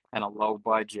timeline and a low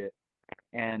budget.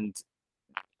 And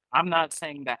I'm not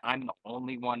saying that I'm the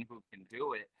only one who can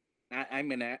do it.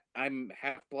 I'm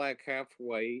half black, half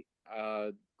white.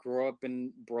 Grew up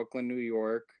in Brooklyn, New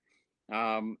York.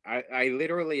 I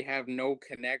literally have no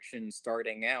connection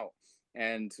starting out.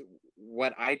 And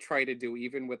what I try to do,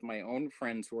 even with my own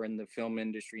friends who are in the film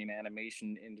industry and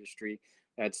animation industry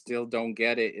that still don't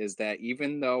get it, is that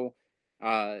even though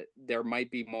there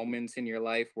might be moments in your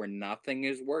life where nothing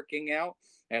is working out,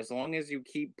 as long as you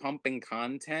keep pumping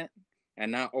content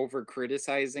and not over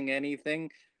criticizing anything,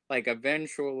 like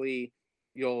eventually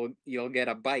you'll get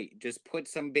a bite. Just put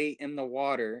some bait in the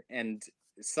water and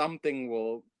something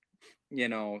will,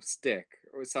 stick,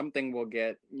 or something will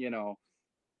get,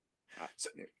 So,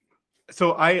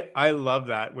 so I love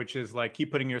that, which is like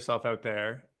keep putting yourself out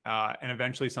there, and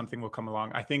eventually something will come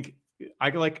along. I think I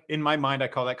like in my mind I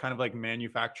call that kind of like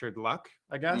manufactured luck,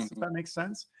 I guess, if that makes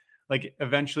sense. Like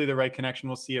eventually the right connection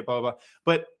will see it, blah blah blah.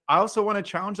 But I also want to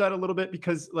challenge that a little bit,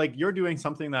 because like you're doing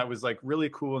something that was like really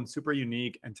cool and super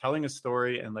unique and telling a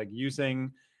story and like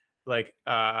using like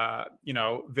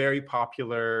very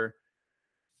popular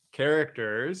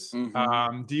characters.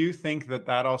 Do you think that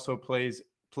that also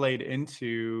played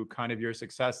into kind of your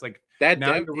success? Like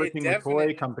now you're it working with toy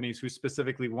definitely. companies who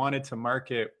specifically wanted to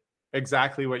market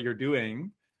exactly what you're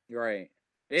doing. Right.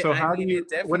 So I how do mean, you,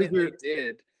 it what is your, definitely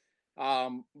did.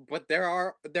 But there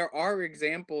are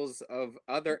examples of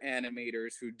other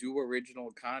animators who do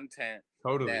original content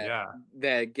totally, that yeah.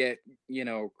 that get,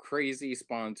 crazy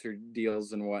sponsored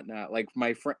deals and whatnot. Like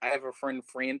my friend, I have a friend,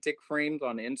 Frantic Frames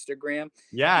on Instagram.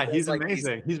 He Yeah, does he's like these.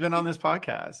 amazing. He's been on this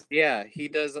podcast. Yeah, he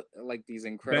does like these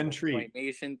Ben incredible Treat.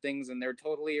 claymation things, and they're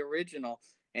totally original.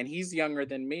 And he's younger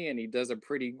than me, and he does a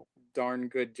pretty darn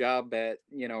good job at,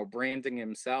 branding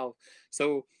himself.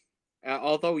 So,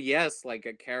 although yes, like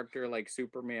a character like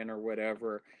Superman or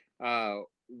whatever,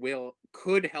 will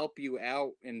could help you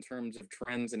out in terms of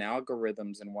trends and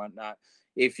algorithms and whatnot.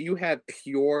 If you have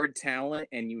pure talent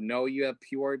and you have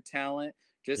pure talent,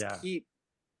 just Yeah. keep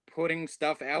putting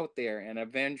stuff out there, and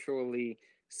eventually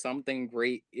something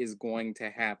great is going to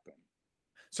happen.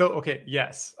 So, okay,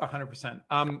 yes, 100%.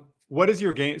 What is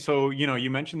your game? So, you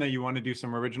mentioned that you want to do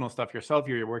some original stuff yourself.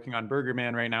 You're working on Burger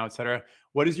Man right now, et cetera.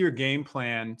 What is your game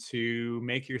plan to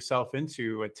make yourself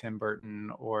into a Tim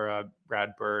Burton or a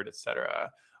Brad Bird, et cetera,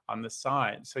 on the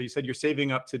side? So you said you're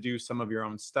saving up to do some of your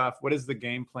own stuff. What is the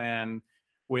game plan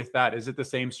with that? Is it the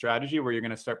same strategy where you're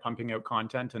going to start pumping out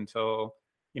content until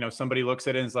somebody looks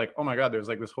at it and is like, oh my God, there's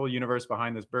like this whole universe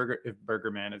behind this burger. If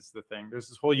Burger Man is the thing, there's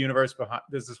this whole universe behind,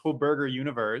 there's this whole burger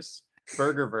universe,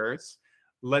 Burgerverse.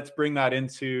 Let's bring that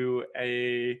into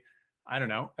I don't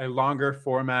know, a longer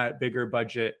format, bigger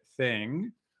budget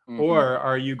thing. Or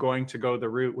are you going to go the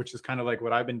route, which is kind of like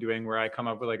what I've been doing, where I come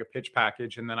up with like a pitch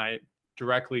package and then I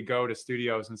directly go to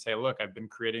studios and say, look, I've been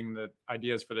creating the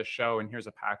ideas for this show and here's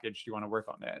a package. Do you want to work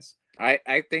on this?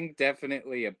 I think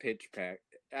definitely a pitch pack.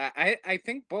 I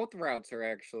think both routes are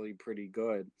actually pretty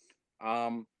good.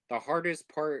 The hardest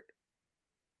part,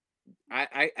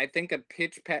 I think a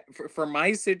pitch pack for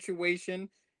my situation,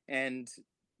 and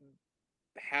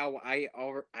how I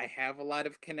have a lot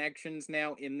of connections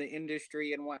now in the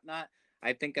industry and whatnot.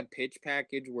 I think a pitch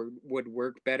package would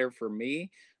work better for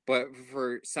me, but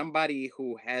for somebody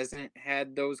who hasn't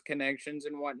had those connections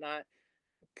and whatnot,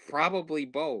 probably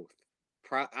both.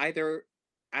 Either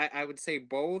I would say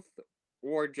both,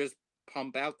 or just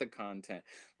pump out the content.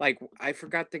 Like I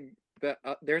forgot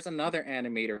there's another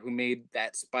animator who made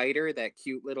that spider, that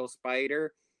cute little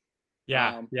spider.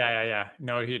 Yeah, Um, yeah.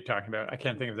 Know what you're talking about. I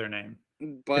can't think of their name.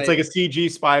 It's but like a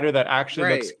CG spider that actually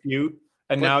looks right, cute,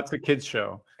 and but now it's a kids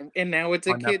show and now it's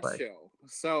a on kids Netflix. show.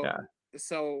 So Yeah.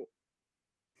 so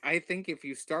I think if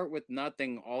you start with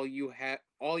nothing, all you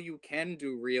can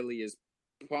do really is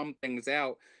plumb things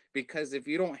out, because if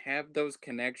you don't have those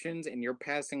connections and you're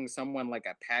passing someone like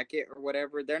a packet or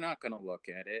whatever, they're not going to look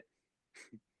at it.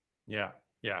 Yeah,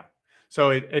 yeah.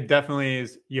 So it definitely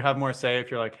is. You have more say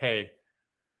if you're like, hey,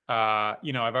 I've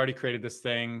already created this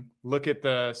thing. Look at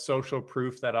the social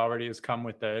proof that already has come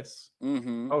with this.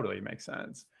 Mhm. Totally makes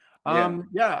sense. Yeah.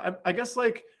 Yeah, I guess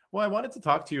like, well, I wanted to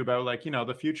talk to you about like,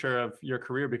 the future of your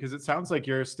career because it sounds like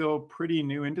you're still pretty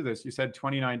new into this. You said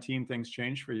 2019 things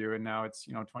changed for you, and now it's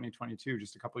 2022,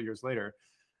 just a couple of years later.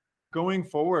 Going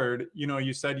forward,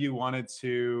 you said you wanted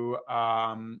to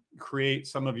create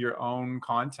some of your own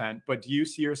content, but do you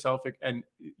see yourself, and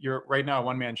you're right now a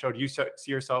one-man show, do you see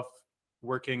yourself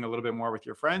working a little bit more with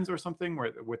your friends or something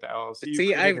where with the LLC you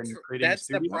See, created and creating a that's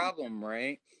the studio? problem,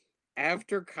 right?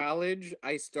 After college,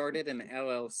 I started an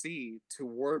LLC to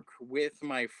work with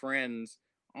my friends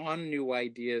on new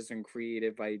ideas and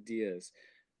creative ideas.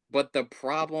 But the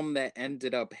problem that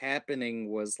ended up happening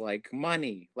was like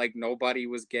money, like nobody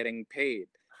was getting paid.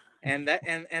 And that's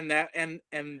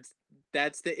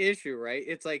the issue, right?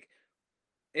 It's like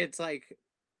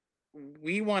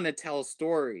we want to tell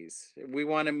stories. We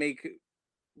want to make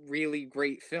really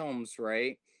great films,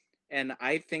 right? And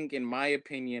I think, in my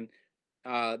opinion,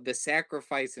 the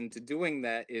sacrifice into doing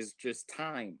that is just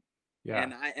time.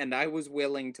 Yeah. And I was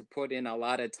willing to put in a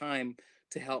lot of time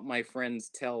to help my friends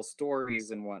tell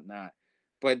stories and whatnot.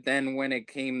 But then when it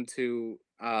came to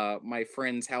my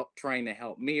friends trying to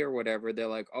help me or whatever, they're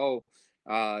like, "Oh,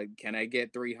 can I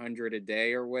get 300 a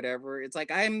day or whatever?" It's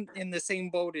like, I'm in the same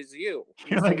boat as you.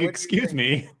 You're So like, what do you excuse think?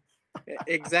 me.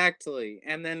 Exactly.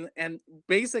 And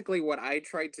basically what I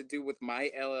tried to do with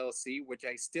my LLC, which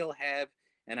I still have,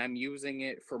 and I'm using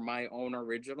it for my own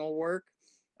original work,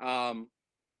 um,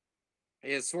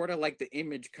 is sort of like the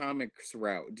Image Comics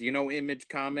route. Do you know Image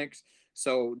Comics?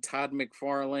 So Todd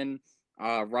McFarlane,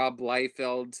 Rob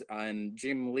Liefeld, and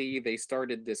Jim Lee, they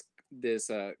started this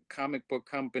comic book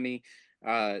company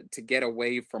to get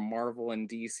away from Marvel and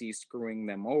DC screwing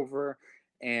them over.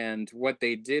 And what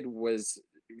they did was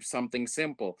something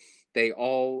simple. They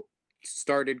all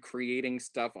started creating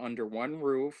stuff under one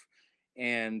roof,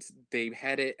 and they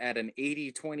had it at an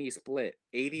 80-20 split.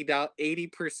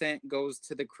 80% goes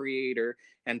to the creator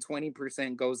and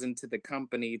 20% goes into the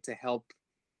company to help,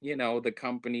 the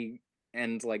company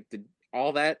and like the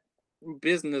all that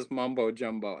business mumbo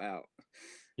jumbo out.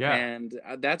 Yeah. And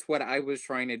that's what I was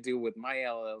trying to do with my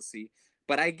LLC.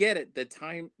 But I get it.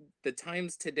 The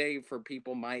times today for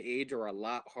people my age are a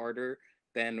lot harder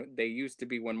than they used to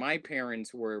be when my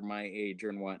parents were my age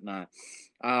and whatnot.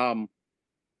 Um,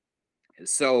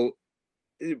 so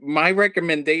my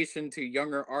recommendation to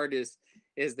younger artists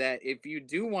is that if you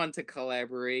do want to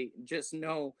collaborate, just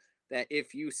know that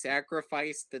if you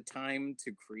sacrifice the time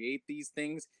to create these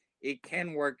things, it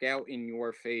can work out in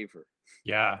your favor.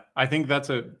 Yeah, I think that's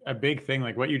a big thing.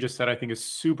 Like what you just said, I think is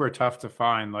super tough to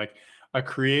find. Like a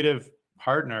creative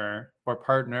partner or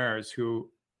partners who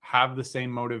have the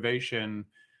same motivation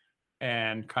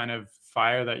and kind of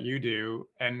fire that you do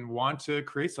and want to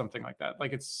create something like that.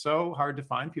 Like it's so hard to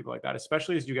find people like that,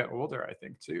 especially as you get older, I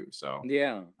think too. So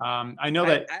Yeah. I know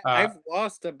that I've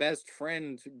lost a best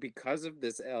friend because of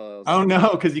this oh LLC. no,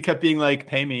 because you kept being like,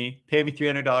 pay me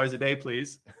 $300 a day,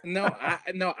 please. No,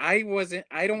 I wasn't.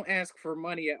 I don't ask for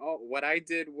money at all. What I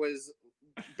did was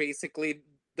basically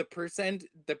the percentage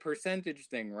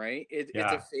thing, right?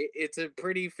 Yeah. It's a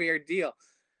pretty fair deal.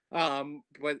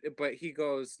 But he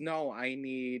goes, no, I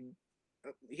need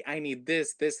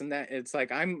this and that. It's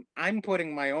like I'm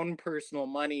putting my own personal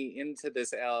money into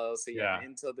this LLC and Yeah.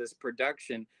 into this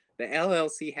production. The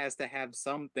LLC has to have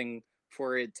something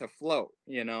for it to float.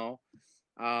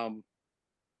 Um,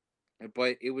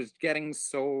 but it was getting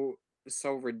so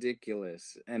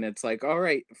ridiculous, and it's like, all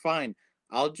right, fine,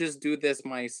 I'll just do this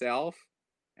myself,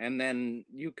 and then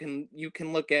you can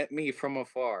look at me from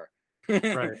afar.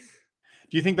 Right.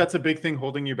 Do you think that's a big thing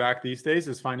holding you back these days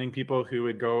is finding people who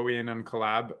would go in and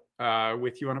collab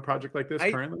with you on a project like this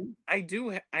I currently?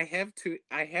 I have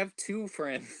two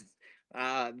friends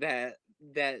that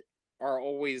are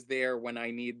always there when I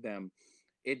need them.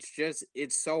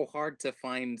 It's so hard to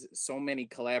find so many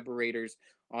collaborators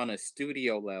on a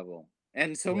studio level.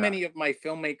 And so Yeah. many of my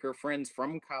filmmaker friends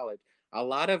from college, a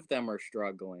lot of them are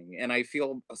struggling, and I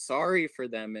feel sorry for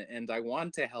them, and I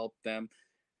want to help them,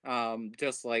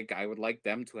 just like I would like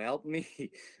them to help me.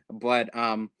 But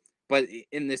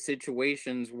in the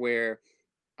situations where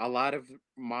a lot of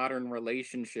modern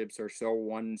relationships are so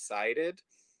one-sided,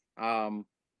 um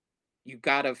you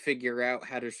got to figure out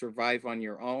how to survive on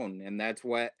your own, and that's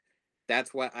what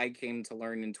that's what I came to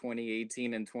learn in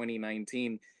 2018 and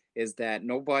 2019 is that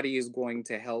nobody is going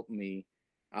to help me.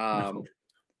 No. Um,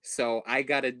 so I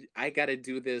gotta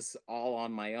do this all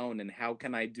on my own. And how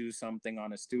can I do something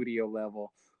on a studio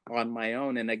level on my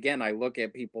own? And again, I look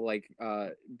at people like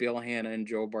Bill Hanna and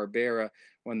Joe Barbera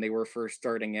when they were first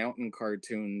starting out in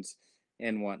cartoons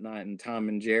and whatnot, and Tom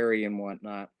and Jerry and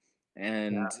whatnot.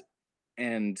 And Yeah.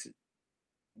 and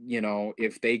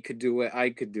if they could do it,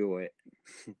 I could do it.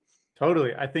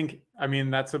 Totally. I mean,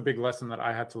 that's a big lesson that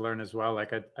I had to learn as well.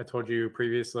 Like I told you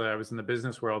previously, I was in the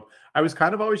business world. I was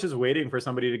kind of always just waiting for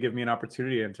somebody to give me an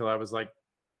opportunity until I was like,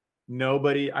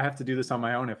 nobody, I have to do this on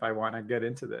my own if I want to get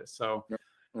into this. So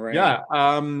Right. yeah,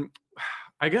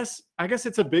 I guess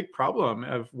it's a big problem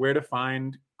of where to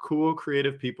find cool,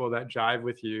 creative people that jive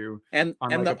with you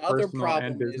on And like a the other personal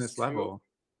and problem is business too, level.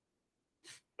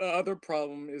 the other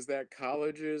problem is that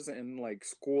colleges and like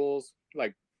schools,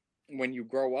 like when you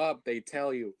grow up, they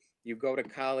tell you you go to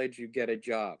college, you get a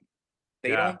job.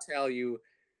 They Yeah. don't tell you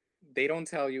they don't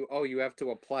tell you, oh, you have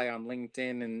to apply on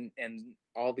LinkedIn and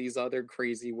all these other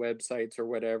crazy websites or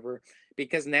whatever.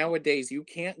 Because nowadays you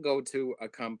can't go to a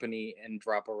company and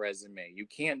drop a resume. You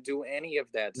can't do any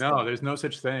of that No, stuff. there's no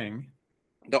such thing.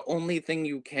 The only thing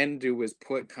you can do is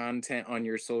put content on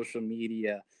your social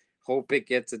media, hope it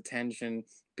gets attention,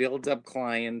 build up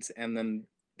clients, and then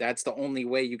that's the only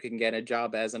way you can get a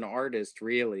job as an artist,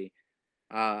 really.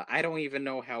 I don't even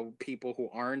know how people who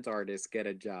aren't artists get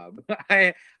a job.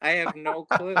 I have no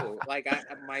clue. Like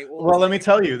my old Well, let me teacher.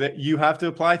 tell you that you have to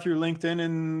apply through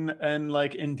LinkedIn and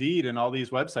like Indeed and all these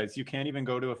websites. You can't even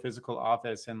go to a physical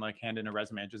office and like hand in a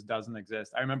resume. It just doesn't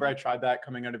exist. I remember I tried that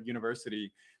coming out of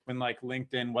university when like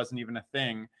LinkedIn wasn't even a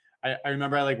thing. I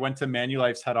remember I like went to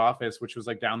Manulife's head office, which was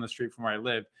like down the street from where I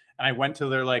lived. And I went to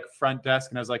their like front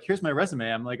desk and I was like, here's my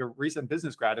resume. I'm like a recent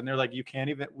business grad. And they're like, you can't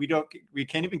even, we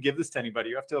can't even give this to anybody.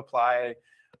 You have to apply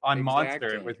on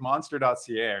Monster. It Exactly. was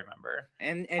monster.ca, I remember.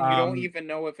 And you don't Um, even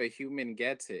know if a human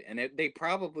gets it, and they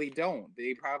probably don't.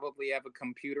 They probably have a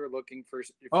computer looking Oh, for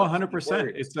 100%.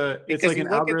 keywords, It's because like you an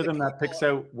look at the algorithm that people picks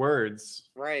out words.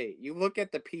 right. You look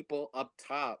at the people up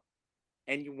top,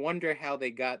 and you wonder how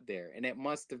they got there, and it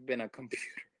must have been a computer.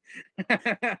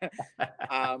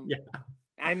 um, Yeah.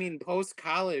 I mean, post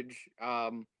college,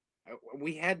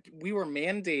 we were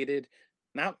mandated,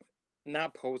 not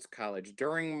not post college.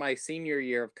 During my senior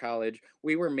year of college,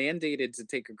 we were mandated to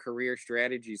take a career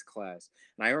strategies class.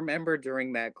 And I remember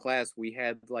during that class, we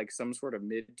had like some sort of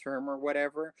midterm or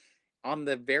whatever. On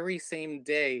the very same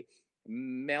day,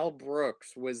 Mel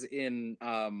Brooks was in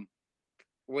Barnes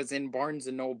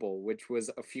and Noble, which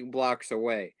was a few blocks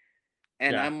away.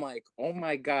 And Yeah. I'm like, oh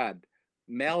my God,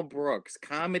 Mel Brooks,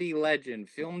 comedy legend,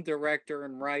 film director,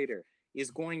 and writer, is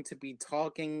going to be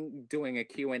talking, doing a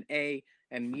Q&A,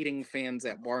 and meeting fans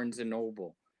at Barnes and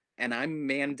Noble. And I'm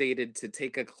mandated to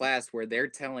take a class where they're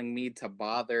telling me to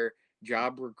bother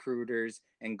job recruiters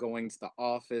and going to the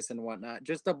office and whatnot.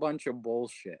 Just a bunch of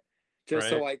bullshit. Right. Just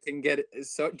so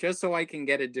I can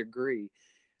get a degree.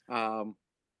 Um,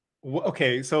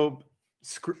 Okay. So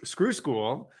screw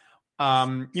school.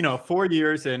 4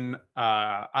 years and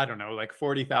I don't know, like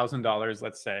 $40,000,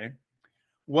 let's say.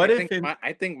 What if in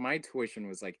I think my tuition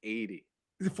was like 80.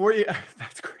 40?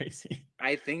 That's crazy.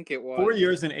 I think it 4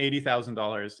 years was. and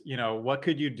 $80,000. What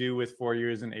could you do with 4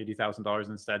 years and $80,000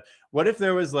 instead? What if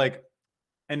there was like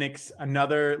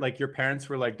another, like your parents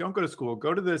were like, don't go to school,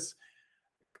 go to this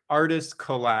artist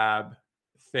collab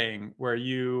thing where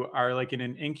you are like in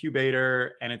an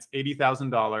incubator and it's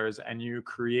 $80,000 and you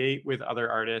create with other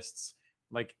artists.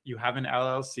 Like you have an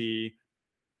LLC,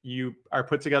 you are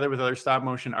put together with other stop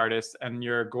motion artists, and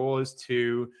your goal is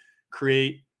to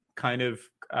create kind of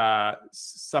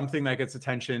something that gets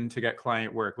attention to get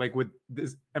client work. Like, with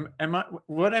this, am I,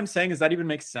 what I'm saying, is that even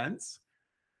makes sense?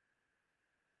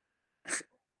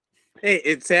 Hey,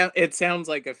 it sounds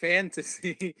like a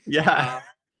fantasy, Yeah. uh,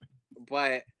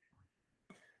 but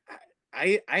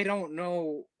I don't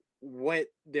know what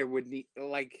there would need.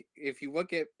 Like, if you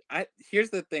look at, here's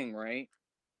the thing, right?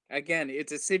 Again,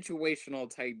 it's a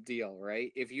situational type deal,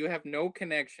 right? If you have no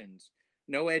connections,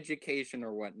 no education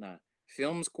or whatnot,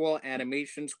 film school,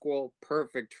 animation school,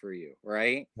 perfect for you,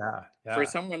 right? Yeah. For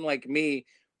Yeah. someone like me,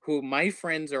 who my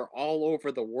friends are all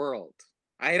over the world,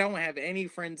 I don't have any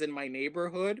friends in my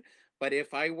neighborhood, but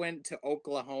if I went to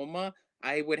Oklahoma,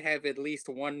 I would have at least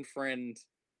one friend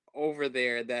over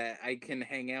there that I can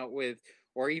hang out with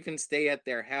or even stay at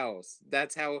their house.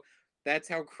 That's how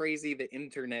crazy the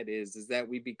internet is that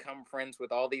we become friends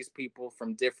with all these people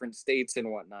from different states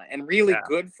and whatnot, and really Yeah.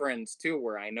 good friends too,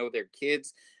 where I know their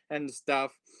kids and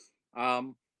stuff.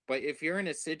 um But if you're in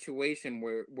a situation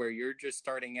where you're just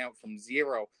starting out from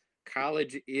zero,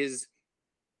 college is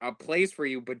a place for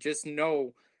you, but just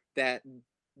know that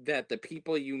the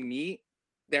people you meet,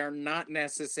 they're not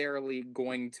necessarily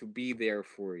going to be there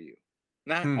for you.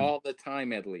 Not Hmm. all the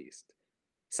time, at least. Hmm.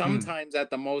 Sometimes at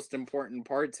the most important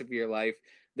parts of your life,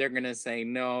 they're going to say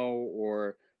no,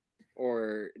 or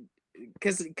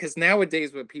because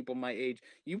nowadays with people my age,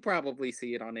 you probably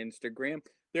see it on Instagram.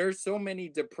 There are so many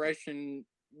depression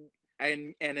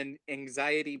and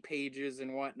anxiety pages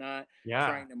and whatnot Yeah.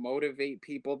 trying to motivate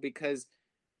people because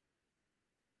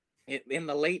in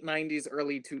the late 90s,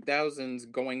 early 2000s,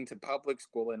 going to public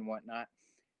school and whatnot,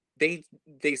 they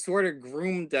sort of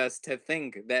groomed us to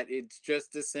think that it's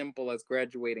just as simple as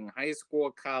graduating high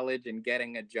school, college, and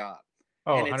getting a job.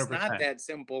 Oh, And it's not 100%. that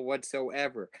simple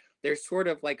whatsoever. There's sort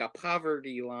of like a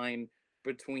poverty line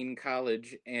between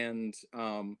college and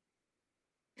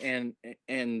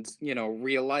and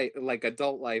real life, like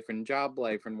adult life and job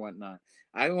life and whatnot.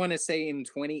 I want to say in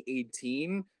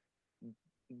 2018,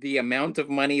 the amount of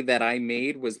money that I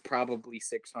made was probably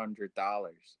 $600.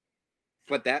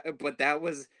 But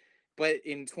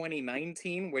in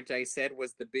 2019, which I said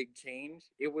was the big change,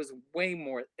 it was way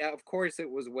more. Of course, it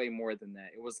was way more than that.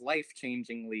 It was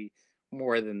life-changingly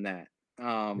more than that.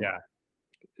 Um, Yeah.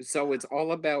 so it's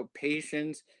all about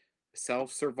patience,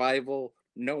 self-survival,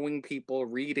 knowing people,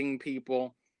 reading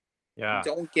people. Yeah.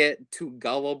 Don't get too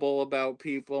gullible about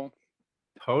people.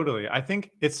 Totally. I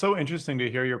think it's so interesting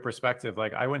to hear your perspective.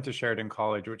 Like, I went to Sheridan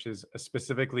College, which is a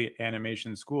specifically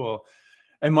animation school,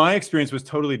 and my experience was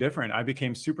totally different. I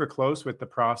became super close with the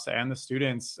profs and the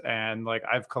students, and like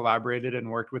I've collaborated and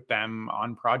worked with them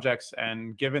on projects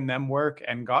and given them work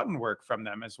and gotten work from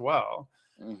them as well.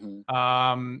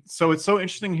 Hmm. So it's so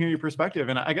interesting to hear your perspective.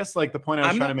 And I guess like the point I was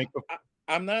I'm trying not. to make.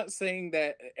 I'm not saying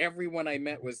that everyone I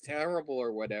met was terrible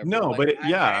or whatever. No, Like but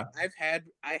yeah,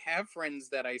 I have friends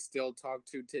that I still talk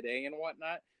to today and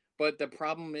whatnot. But the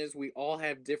problem is we all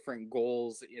have different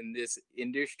goals in this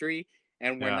industry,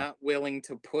 and we're yeah, not willing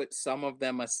to put some of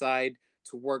them aside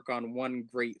to work on one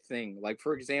great thing. Like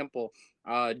for example,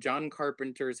 John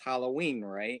Carpenter's Halloween,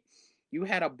 right? You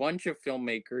had a bunch of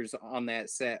filmmakers on that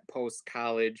set post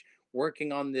college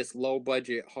working on this low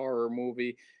budget horror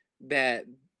movie that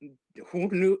who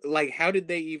knew, like how did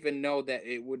they even know that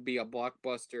it would be a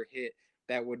blockbuster hit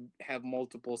that would have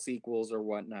multiple sequels or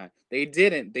whatnot? They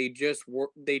didn't. They just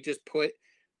put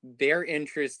their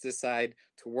interests aside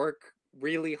to work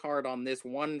really hard on this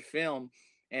one film,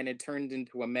 and it turned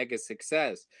into a mega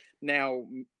success. Now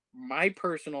my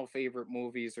personal favorite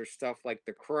movies are stuff like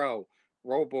The Crow,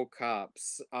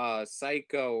 RoboCops,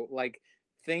 Psycho, like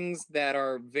things that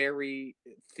are very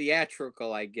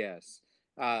theatrical, I guess.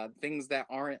 Things that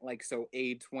aren't like so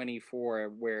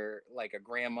A24, where like a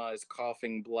grandma is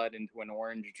coughing blood into an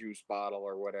orange juice bottle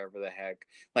or whatever the heck,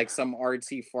 like some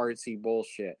artsy fartsy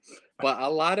bullshit. But a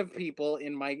lot of people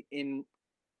in my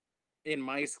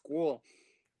school,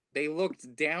 they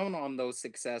looked down on those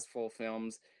successful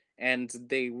films, and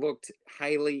they looked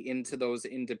highly into those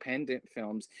independent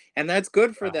films, and that's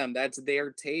good for yeah, them. That's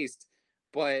their taste.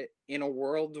 But in a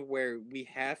world where we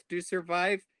have to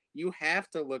survive, you have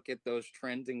to look at those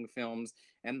trending films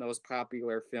and those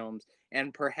popular films,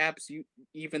 and perhaps you,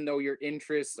 even though your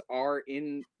interests are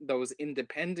in those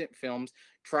independent films,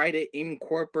 try to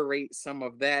incorporate some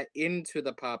of that into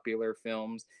the popular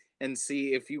films and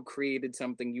see if you created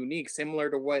something unique, similar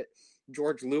to what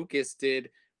George Lucas did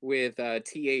with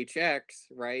THX,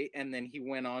 right? And then he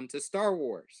went on to Star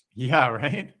Wars. yeah,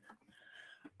 right.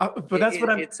 But that's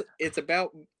what I'm It's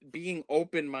about being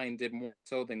open minded more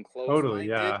so than closed totally.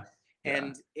 minded, Yeah, yeah,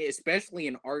 and especially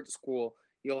in art school,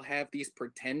 you'll have these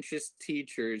pretentious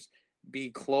teachers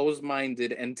be closed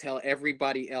minded and tell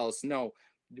everybody else no.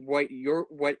 What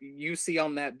you see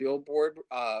on that billboard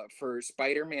for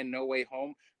Spider-Man No Way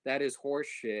Home, that is horse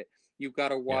shit. You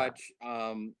gotta yeah. watch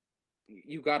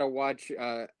you gotta watch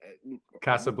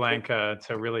Casablanca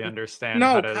to really understand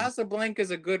how no, to. Casablanca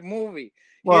is a good movie.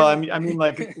 Well, Here's I mean,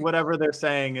 like whatever they're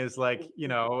saying is like,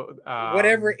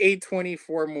 whatever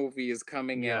A24 movie is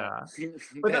coming out. yeah.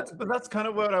 That's But that's kind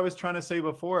of what I was trying to say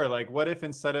before. Like, what if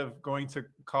instead of going to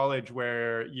college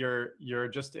where you're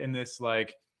just in this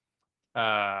like,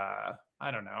 I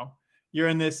don't know, you're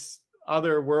in this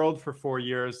other world for 4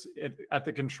 years at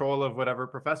the control of whatever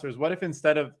professors. What if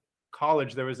instead of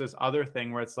college there was this other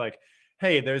thing where it's like,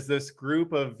 hey, there's this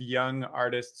group of young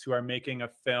artists who are making a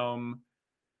film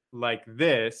like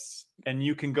this, and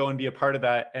you can go and be a part of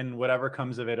that, and whatever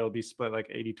comes of it, it'll be split like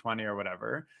 80-20 or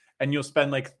whatever, and you'll spend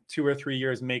like 2 or 3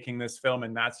 years making this film,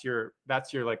 and that's your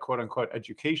like quote unquote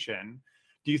education.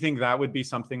 Do you think that would be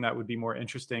something that would be more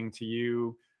interesting to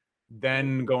you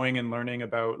then going and learning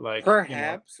about like,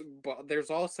 Perhaps, but there's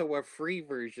also a free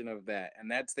version of that, and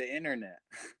that's the internet.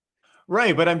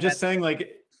 right. But I'm just That's saying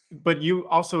like, but you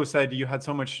also said you had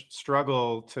so much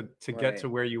struggle to get right. to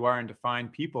where you are and to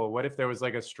find people. What if there was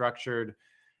like a structured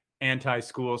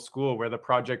anti-school school where the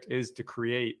project is to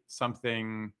create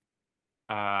something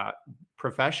uh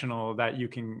professional that you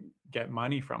can get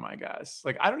money from, I guess.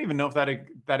 Like I don't even know if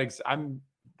I'm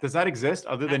does that exist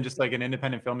other I than just like an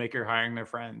independent filmmaker hiring their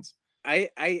friends? I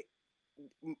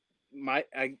m- my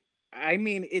I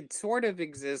mean, it sort of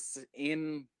exists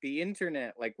in the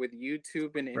internet, like with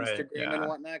YouTube and Right. Instagram and Yeah.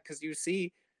 whatnot, because you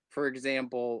see, for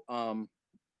example,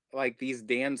 like these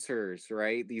dancers,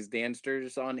 right? These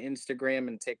dancers on Instagram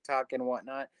and TikTok and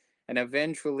whatnot. And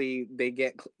eventually they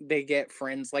get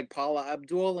friends like Paula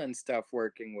Abdul and stuff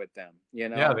working with them, you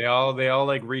Yeah, know? they all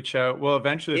like reach out. Well,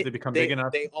 eventually if It they become big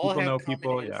enough, they all people have know common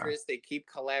people. Yeah. interests, they keep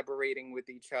collaborating with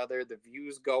each other, the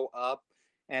views go up,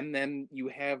 and then you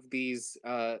have these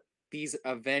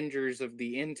avengers of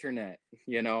the internet,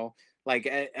 you know? Like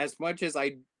as much as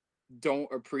I don't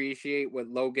appreciate what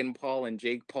Logan Paul and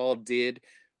Jake Paul did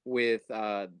with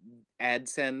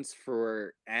AdSense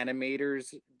for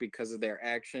animators because of their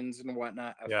actions and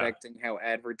whatnot, Yeah. affecting how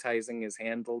advertising is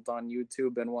handled on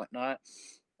YouTube and whatnot.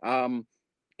 Um,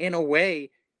 in a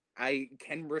way, I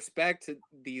can respect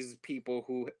these people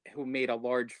who made a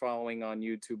large following on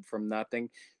YouTube from nothing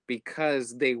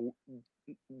because they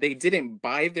didn't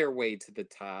buy their way to the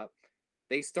top.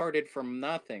 They started from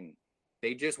nothing.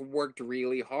 They just worked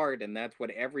really hard, and that's what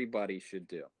everybody should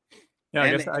do. Yeah,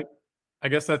 And I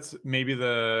guess that's maybe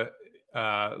the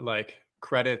like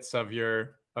credits of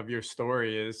your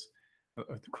story is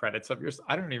credits of yours.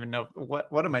 I don't even know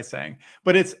what am I saying,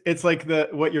 but it's like the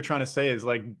what you're trying to say is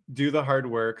like do the hard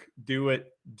work, do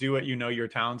what you know you're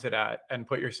talented at, and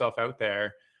put yourself out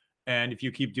there. And if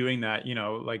you keep doing that, you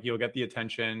know, like you'll get the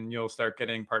attention, you'll start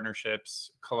getting partnerships,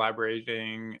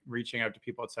 collaborating, reaching out to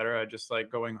people, etc. Just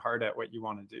like going hard at what you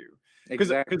want to do, because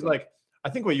exactly. like I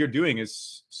think what you're doing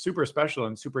is super special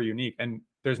and super unique. And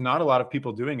there's not a lot of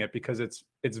people doing it because it's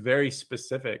very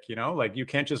specific, you know? Like you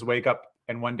can't just wake up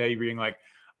and one day being like,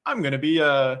 I'm gonna be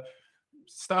a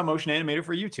stop motion animator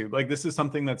for YouTube. Like this is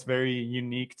something that's very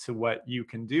unique to what you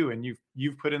can do. And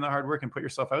you've put in the hard work and put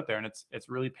yourself out there. And it's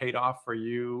really paid off for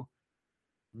you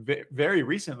very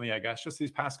recently, I guess, just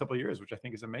these past couple of years, which I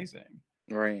think is amazing.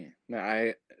 Right.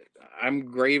 I'm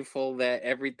grateful that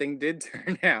everything did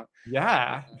turn out.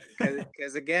 Yeah.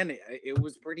 Because again, it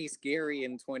was pretty scary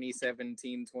in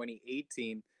 2017,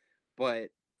 2018. But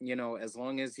you know, as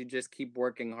long as you just keep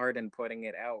working hard and putting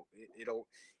it out,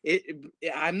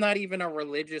 I'm not even a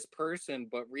religious person,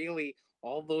 but really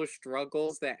all those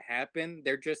struggles that happen,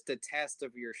 they're just a test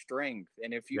of your strength,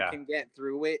 and if you Yeah. can get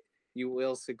through it, you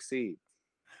will succeed.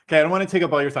 Okay, I don't want to take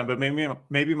up all your time, but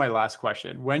maybe my last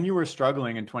question. When you were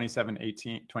struggling in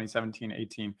 2017,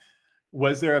 18,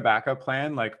 was there a backup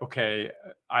plan? Like, okay,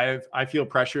 I feel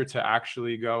pressure to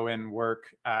actually go and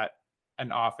work at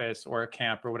an office or a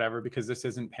camp or whatever because this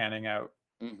isn't panning out.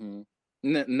 Hmm.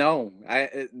 No,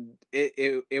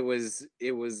 it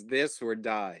was this or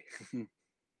die.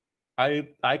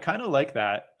 I kind of like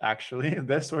that actually,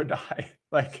 this or die.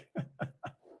 Like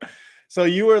so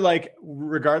you were like,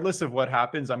 regardless of what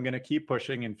happens, I'm gonna keep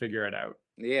pushing and figure it out.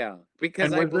 Yeah,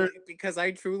 because And was there because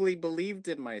I truly believed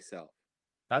in myself.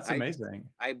 That's I amazing.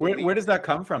 I Where believed does that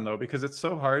come from though? Because it's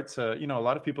so hard to, you know, a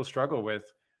lot of people struggle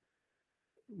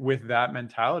with that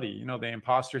mentality, you know, the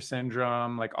imposter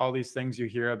syndrome, like all these things you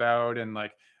hear about and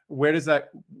like where does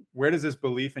this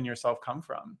belief in yourself come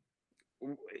from?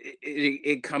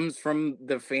 it comes from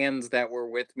the fans that were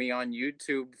with me on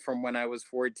YouTube from when I was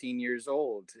 14 years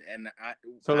old, and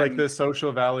So like I'm the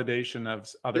social validation of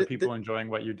other the people enjoying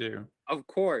what you do. of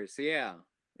course, yeah.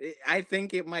 I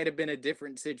think it might have been a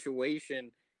different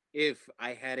situation if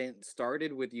I hadn't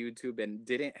started with YouTube and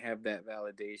didn't have that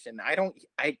validation. I don't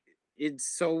I it's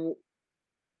so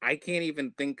I can't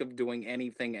even think of doing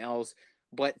anything else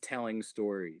but telling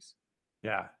stories.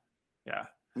 Yeah. Yeah.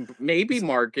 Maybe S-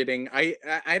 marketing.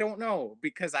 I don't know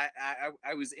because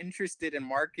I was interested in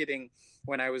marketing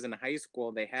when I was in high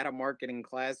school. They had a marketing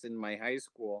class in my high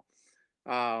school.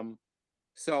 Um,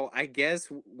 so I guess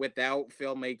without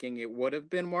filmmaking, it would have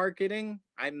been marketing.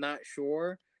 I'm not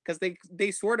sure because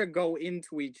they sort of go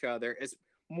into each other. It's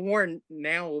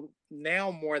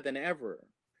now more than ever.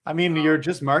 I mean, you're Um,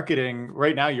 just marketing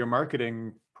right now, you're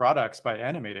marketing products by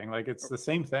animating. Like it's the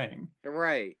same thing.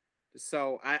 right.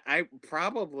 So I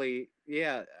probably,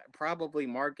 yeah, probably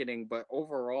marketing, but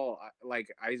overall, like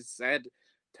I said,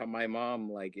 to my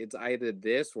mom, like, it's either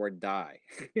this or die.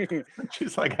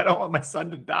 She's like, I don't want my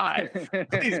son to die.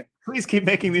 Please keep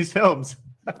making these films.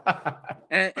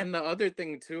 And the other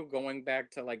thing too, going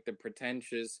back to like the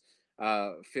pretentious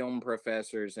film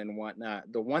professors and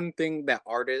whatnot, the one thing that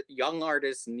young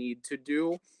artists need to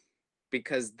do,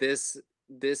 because this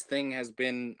thing has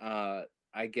been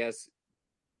I guess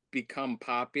become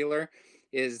popular,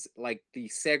 is like the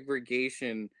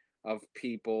segregation of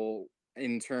people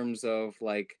in terms of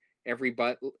like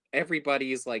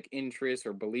everybody's like interests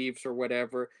or beliefs or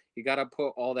whatever. You got to put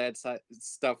all that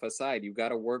stuff aside. You got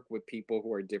to work with people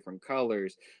who are different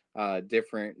colors,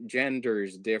 different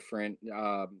genders, different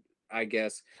I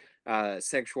guess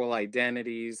sexual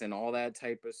identities and all that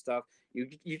type of stuff.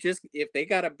 You just, if they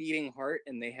got a beating heart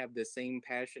and they have the same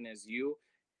passion as you,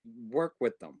 work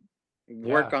with them,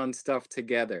 work Yeah, on stuff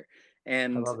together. I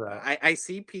And love that. I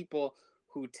see people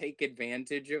who take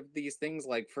advantage of these things,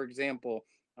 like for example,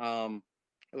 um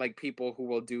like people who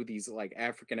will do these like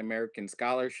African American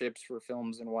scholarships for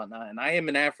films and whatnot. And I am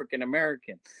an African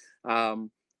American,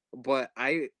 um but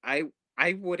I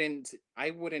wouldn't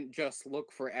just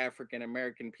look for African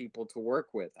American people to work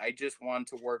with. I just want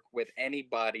to work with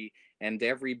anybody and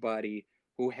everybody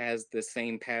who has the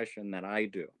same passion that I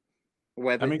do, That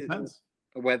whether makes sense.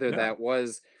 whether Yeah. that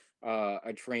was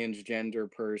a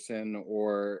transgender person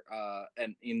or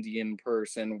an Indian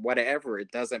person, whatever.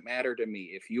 It doesn't matter to me.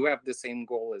 If you have the same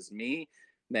goal as me,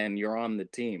 then you're on the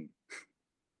team.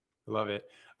 Love it.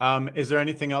 Is there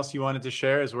anything else you wanted to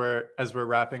share as we're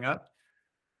wrapping up?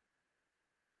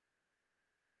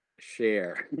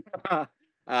 Share. Or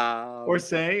um,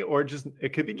 say, or just it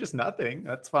could be just nothing.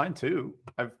 That's fine too.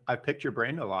 I've picked your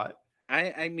brain a lot.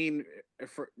 I mean,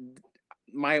 for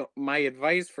my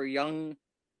advice for young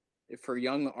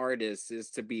artists is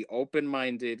to be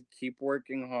open-minded, keep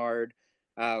working hard,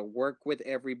 work with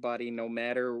everybody no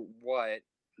matter what,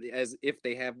 as if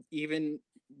they have, even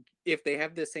if they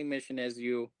have the same mission as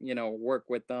you know, work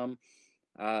with them.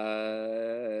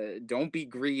 Don't be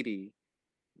greedy,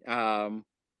 um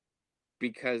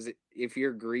because if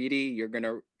you're greedy, you're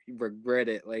gonna regret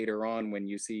it later on when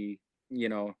you see, you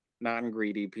know,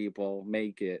 non-greedy people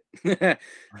make it.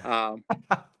 um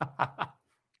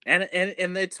and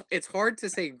it's hard to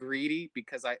say greedy,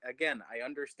 because I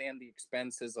understand the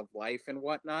expenses of life and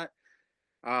whatnot.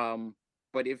 um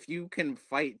but if you can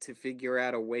fight to figure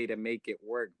out a way to make it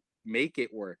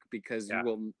work, because Yeah,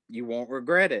 you won't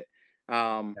regret it.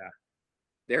 um yeah,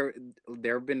 there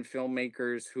there have been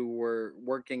filmmakers who were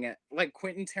working at, like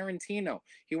Quentin Tarantino.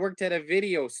 He worked at a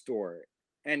video store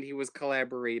and he was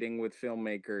collaborating with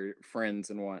filmmaker friends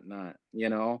and whatnot, you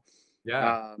know.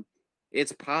 yeah, um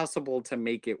it's possible to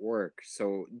make it work,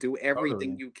 so do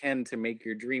everything totally. you can to make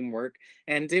your dream work,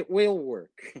 and it will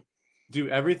work. Do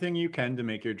everything you can to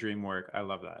make your dream work. I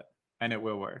love that. And it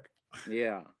will work.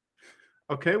 Yeah.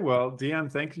 Okay, well, DM,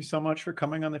 thank you so much for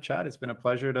coming on the chat. It's been a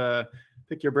pleasure to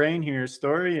pick your brain, hear your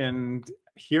story, and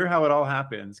hear how it all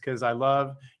happens. Because I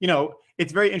love,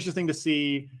 it's very interesting to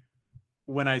see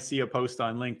when I see a post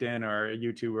on LinkedIn or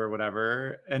YouTube or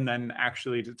whatever, and then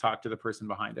actually to talk to the person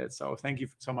behind it. So thank you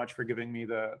so much for giving me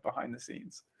the behind the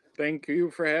scenes. Thank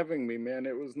you for having me, man.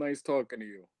 It was nice talking to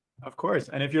you. Of course.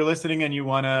 And if you're listening and you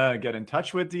want to get in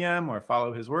touch with DM or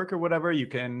follow his work or whatever, you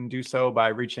can do so by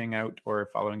reaching out or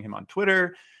following him on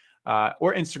Twitter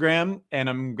or Instagram.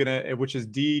 And which is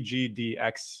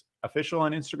DGDX official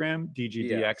on Instagram,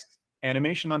 DGDX Yes.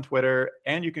 animation on Twitter.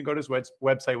 And you can go to his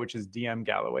website, which is DM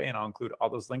Galloway. And I'll include all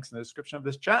those links in the description of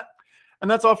this chat. And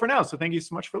that's all for now. So thank you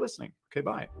so much for listening. Okay,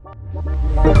 bye.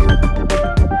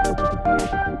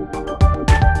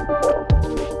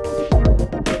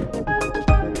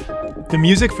 The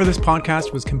music for this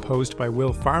podcast was composed by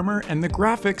Will Farmer and the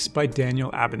graphics by Daniel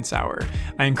Abensauer.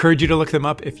 I encourage you to look them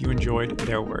up if you enjoyed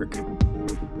their work.